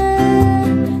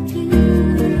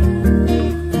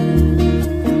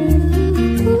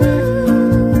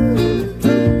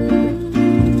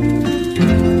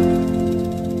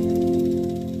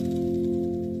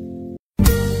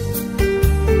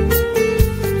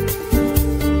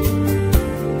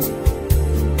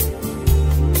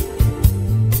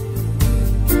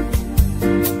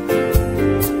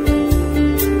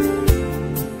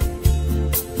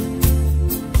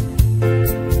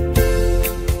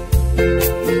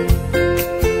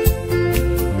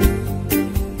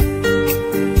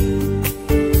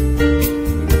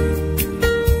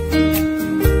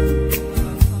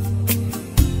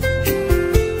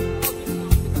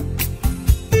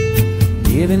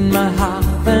Giving my heart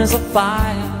as a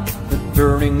fire, but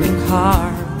burning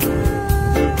heart.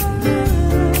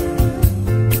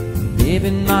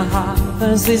 Giving my heart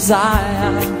as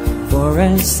desire for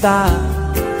a star.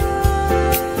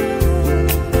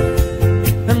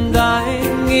 I'm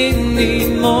dying in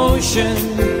emotion.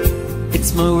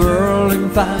 It's my world in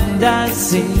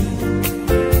fantasy.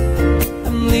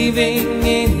 I'm living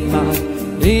in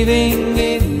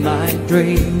my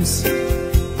dreams.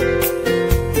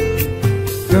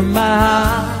 You're my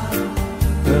heart,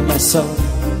 you're my soul.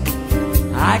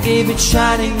 I keep it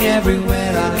shining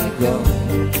everywhere I go.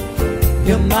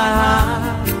 You're my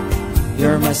heart,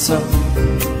 you're my soul.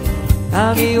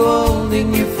 I'll be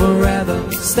holding you forever,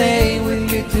 stay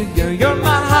with you together. You're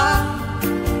my heart,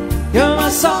 you're my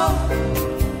soul.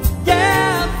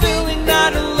 Yeah, I'm feeling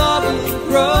that love will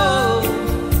grow.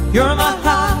 You're my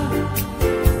heart,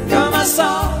 you're my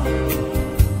soul.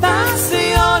 That's the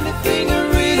only thing I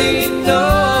really know.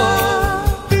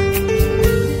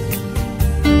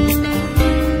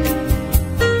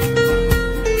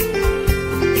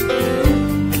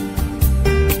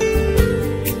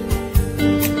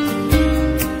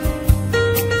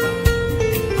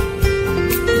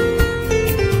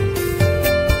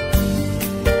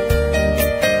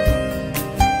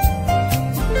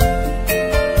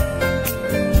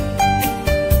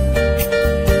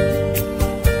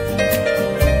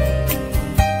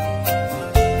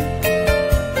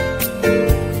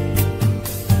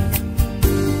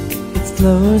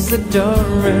 Close the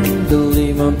door and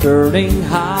believe I'm burning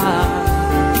hot.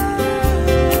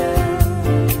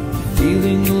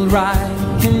 Feeling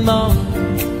alright, come on,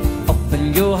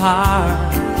 open your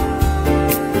heart.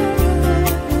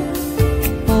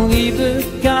 Leave the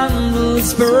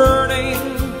candles burning,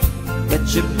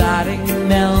 let your body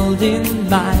melt in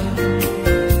mine.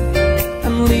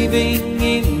 I'm living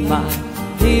in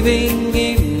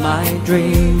my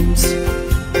dreams.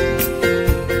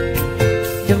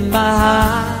 You're my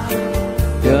heart,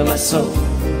 you're my soul.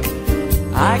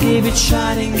 I keep it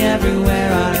shining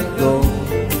everywhere I go.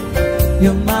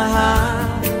 You're my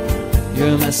heart,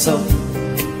 you're my soul.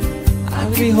 I'll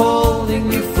be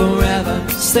holding you forever,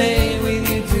 stay with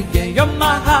you together. You're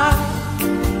my heart,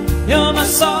 you're my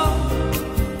soul.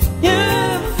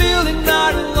 Yeah, I'm feeling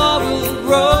that love will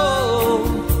grow.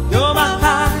 You're my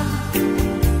heart,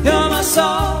 you're my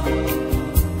soul.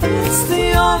 It's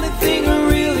the only thing I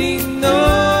really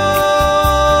know.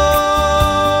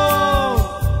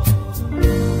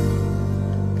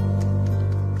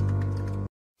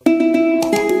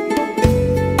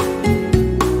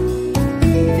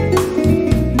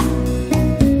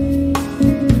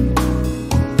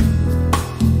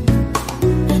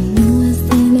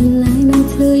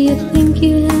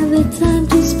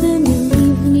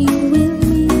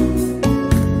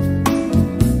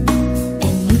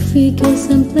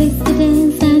 Someplace to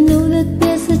dance, I know that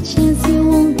there's a chance you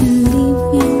won't believe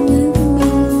me with me.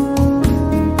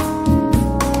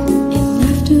 And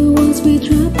afterwards we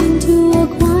drop into a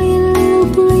quiet little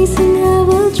place and have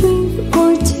a drink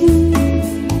or two.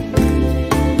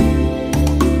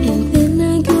 And then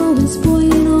I go and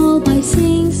spoil it all by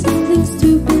saying something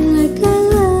stupid like I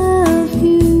love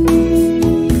you.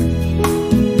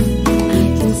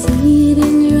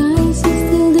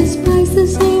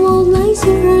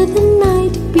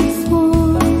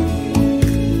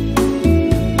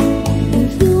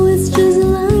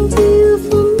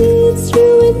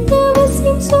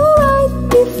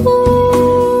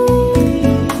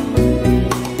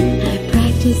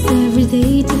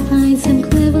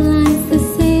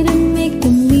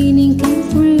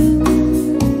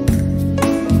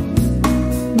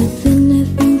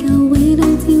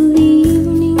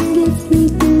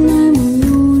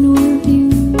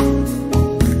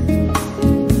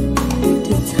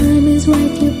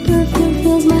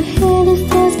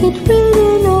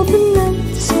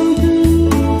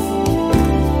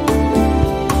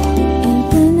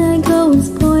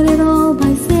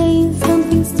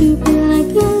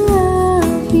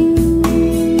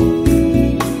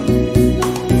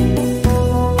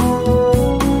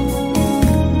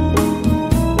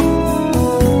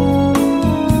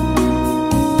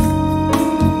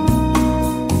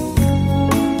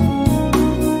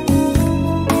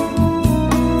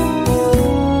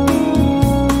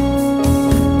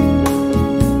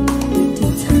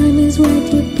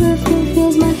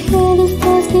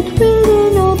 it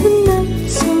really know the night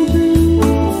so blue.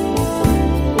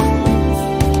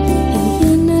 And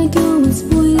then I go and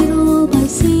spoil it all by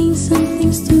saying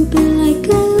something stupid like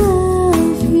I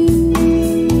love you.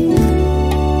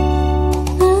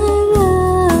 I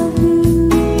love you.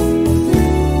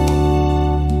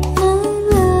 I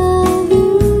love you.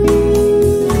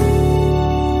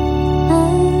 I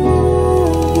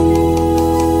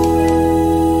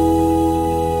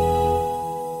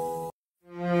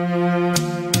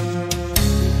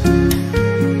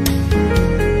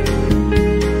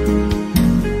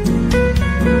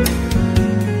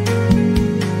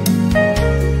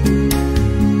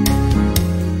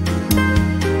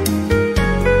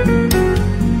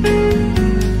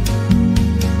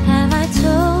Have I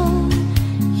told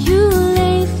you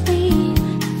lately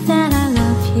that I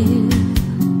love you?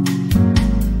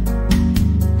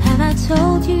 Have I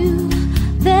told you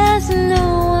there's no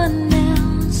one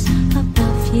else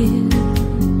above you?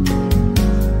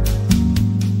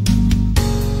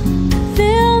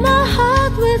 Fill my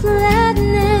heart with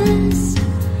gladness,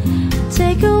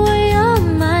 take away all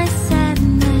my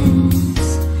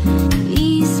sadness,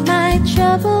 ease my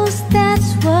troubles,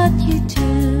 that's what you do.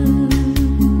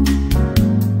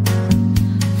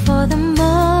 For the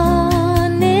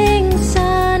morning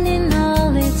sun in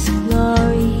all its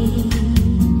glory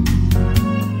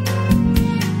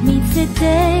meets the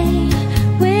day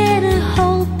with a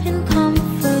hope and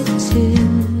comfort too.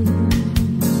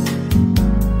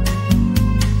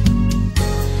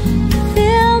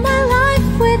 Fill my life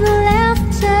with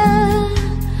laughter,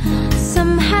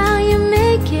 somehow you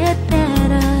make it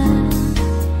better,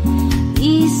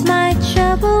 ease my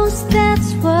troubles,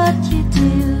 that's what you do.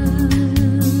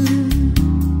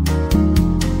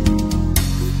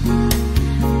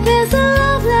 There's a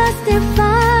love that's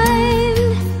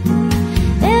defined,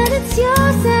 and it's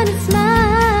yours and it's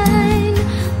mine,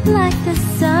 like the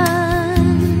sun.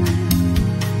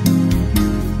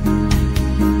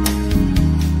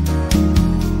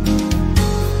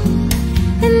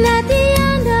 And at the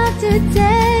end of the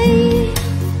day,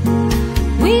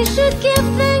 we should give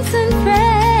thanks and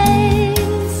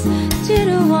praise to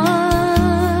the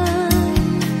one,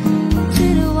 to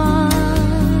the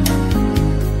one.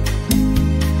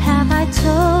 Have I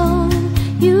told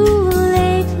you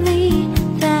lately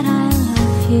that I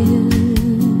love you?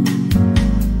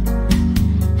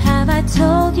 Have I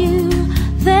told you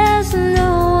there's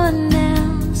no one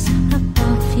else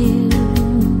above you?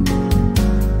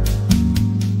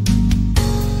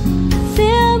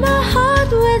 Fill my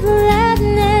heart with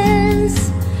gladness,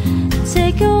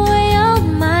 take away all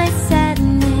my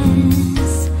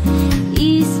sadness,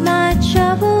 ease my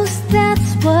troubles,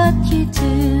 that's what you do.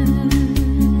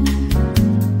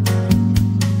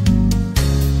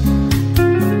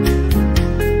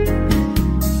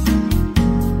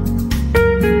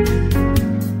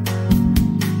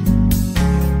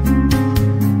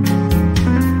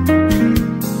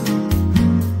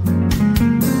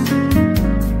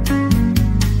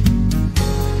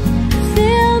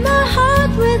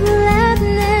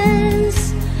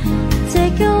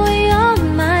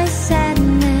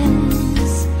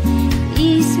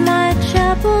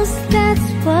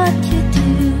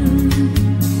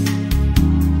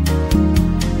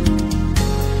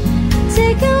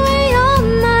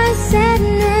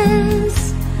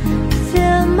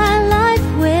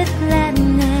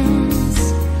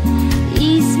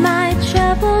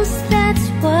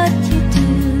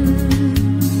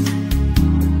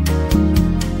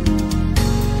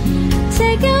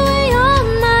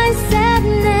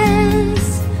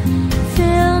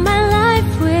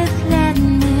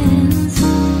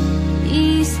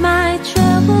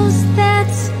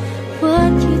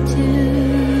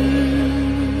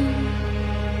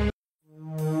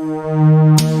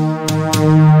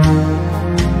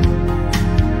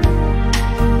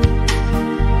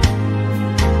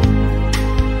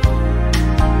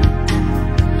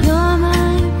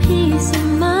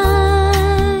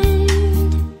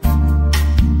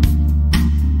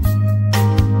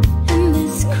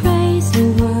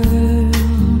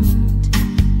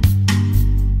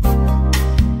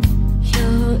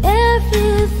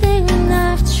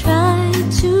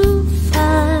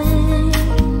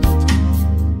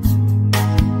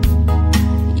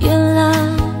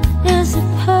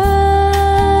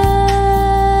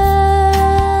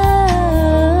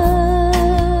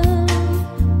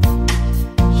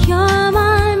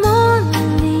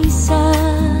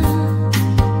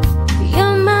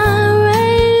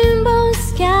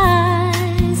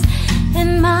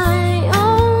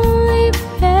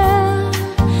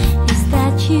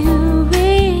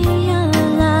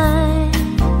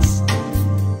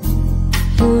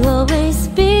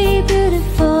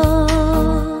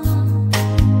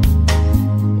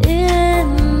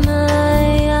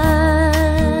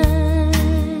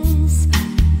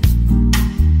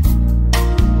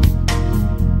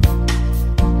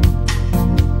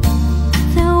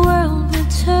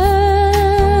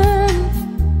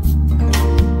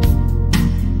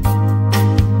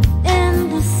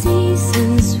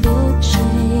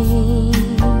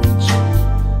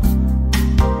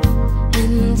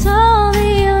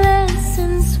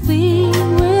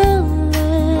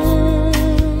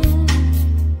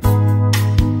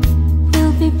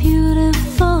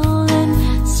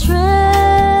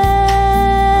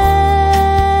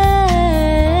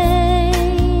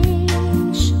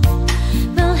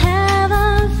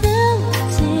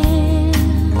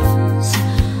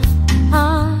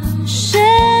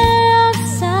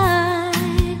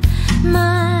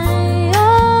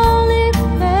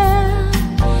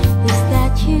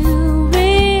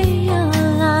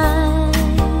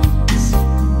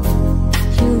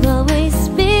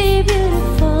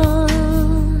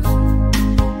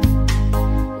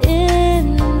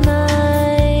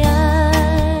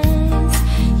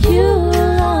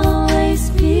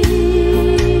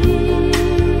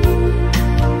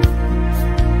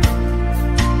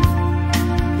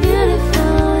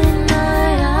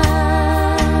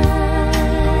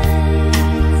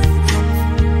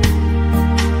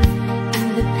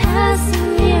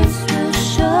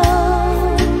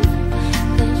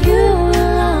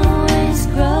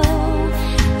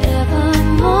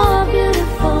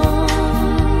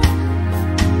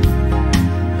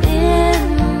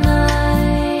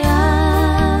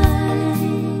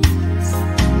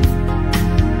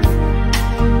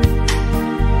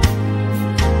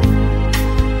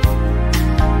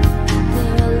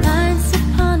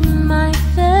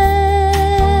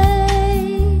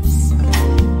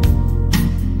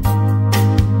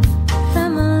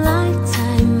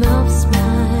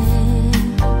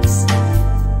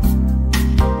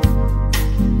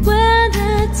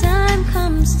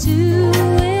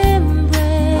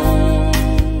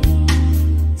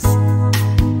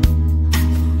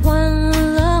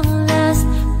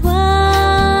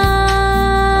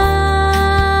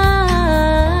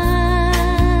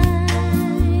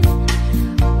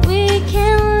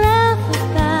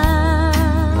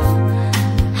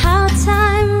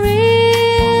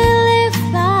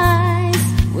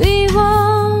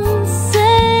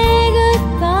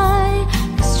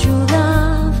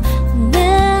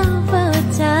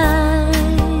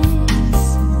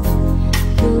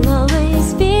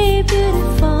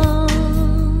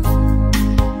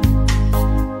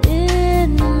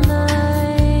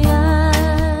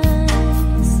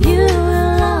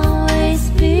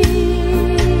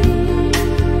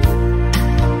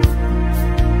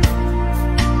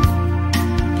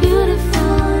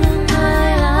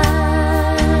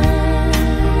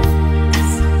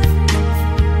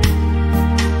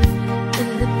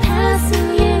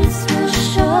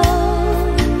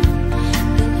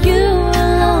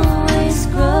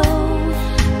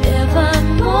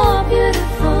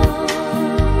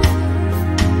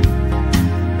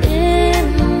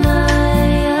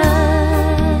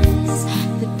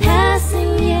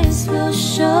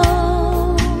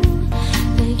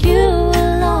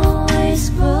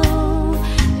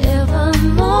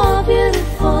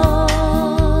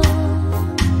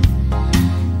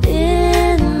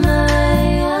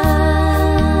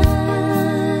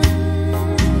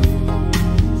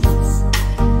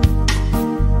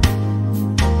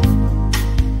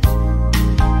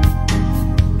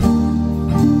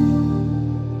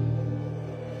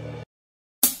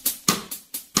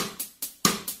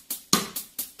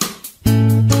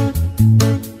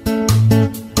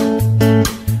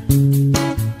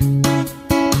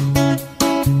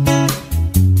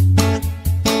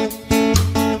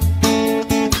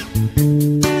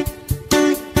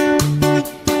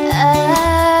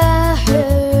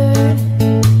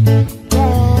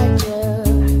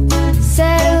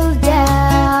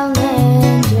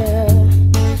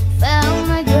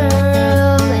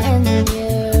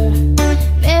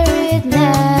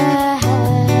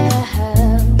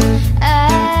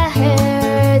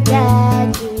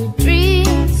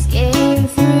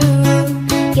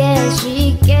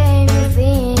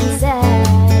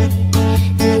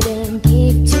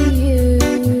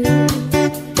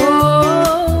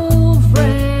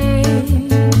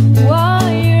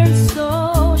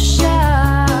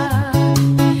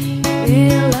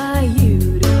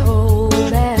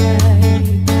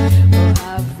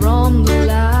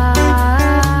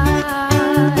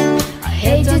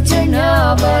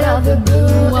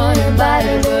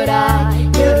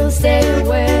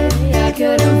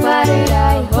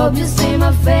 hope you see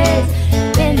my face,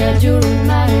 and that you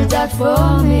remind that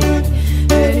for me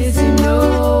it isn't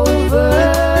over.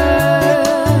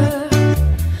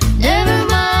 Never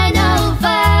mind, I'll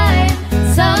find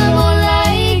someone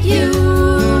like you.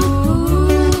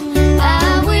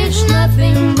 I wish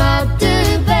nothing but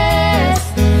the best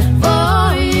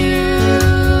for you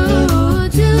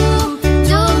too.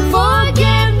 Don't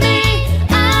forget me,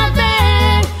 I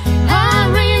beg. I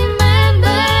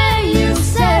remember you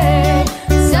said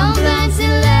sometimes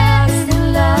it lasts in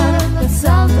love, but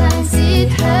sometimes it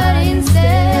hurts instead.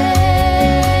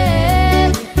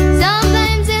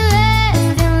 Sometimes it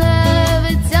lasts in love,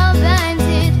 but sometimes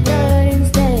it hurts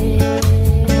instead.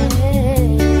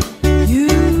 You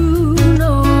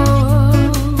know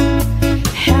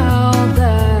how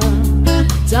the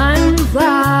time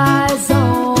flies.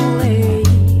 Only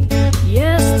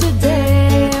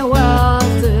yesterday was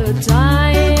the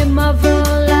time of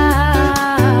our lives.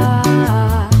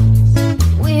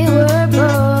 We were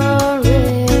born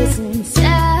raising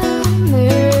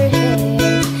summer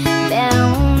days,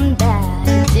 bound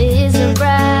that is a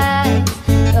bright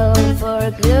hope for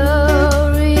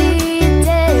glory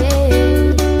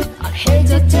day. I'd hate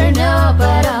to turn up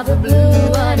out of the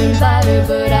blue uninvited,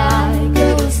 but I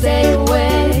couldn't stay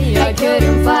away. I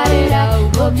couldn't fight it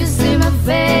out. Hope you see my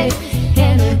face,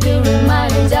 and you do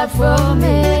remind me that for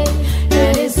me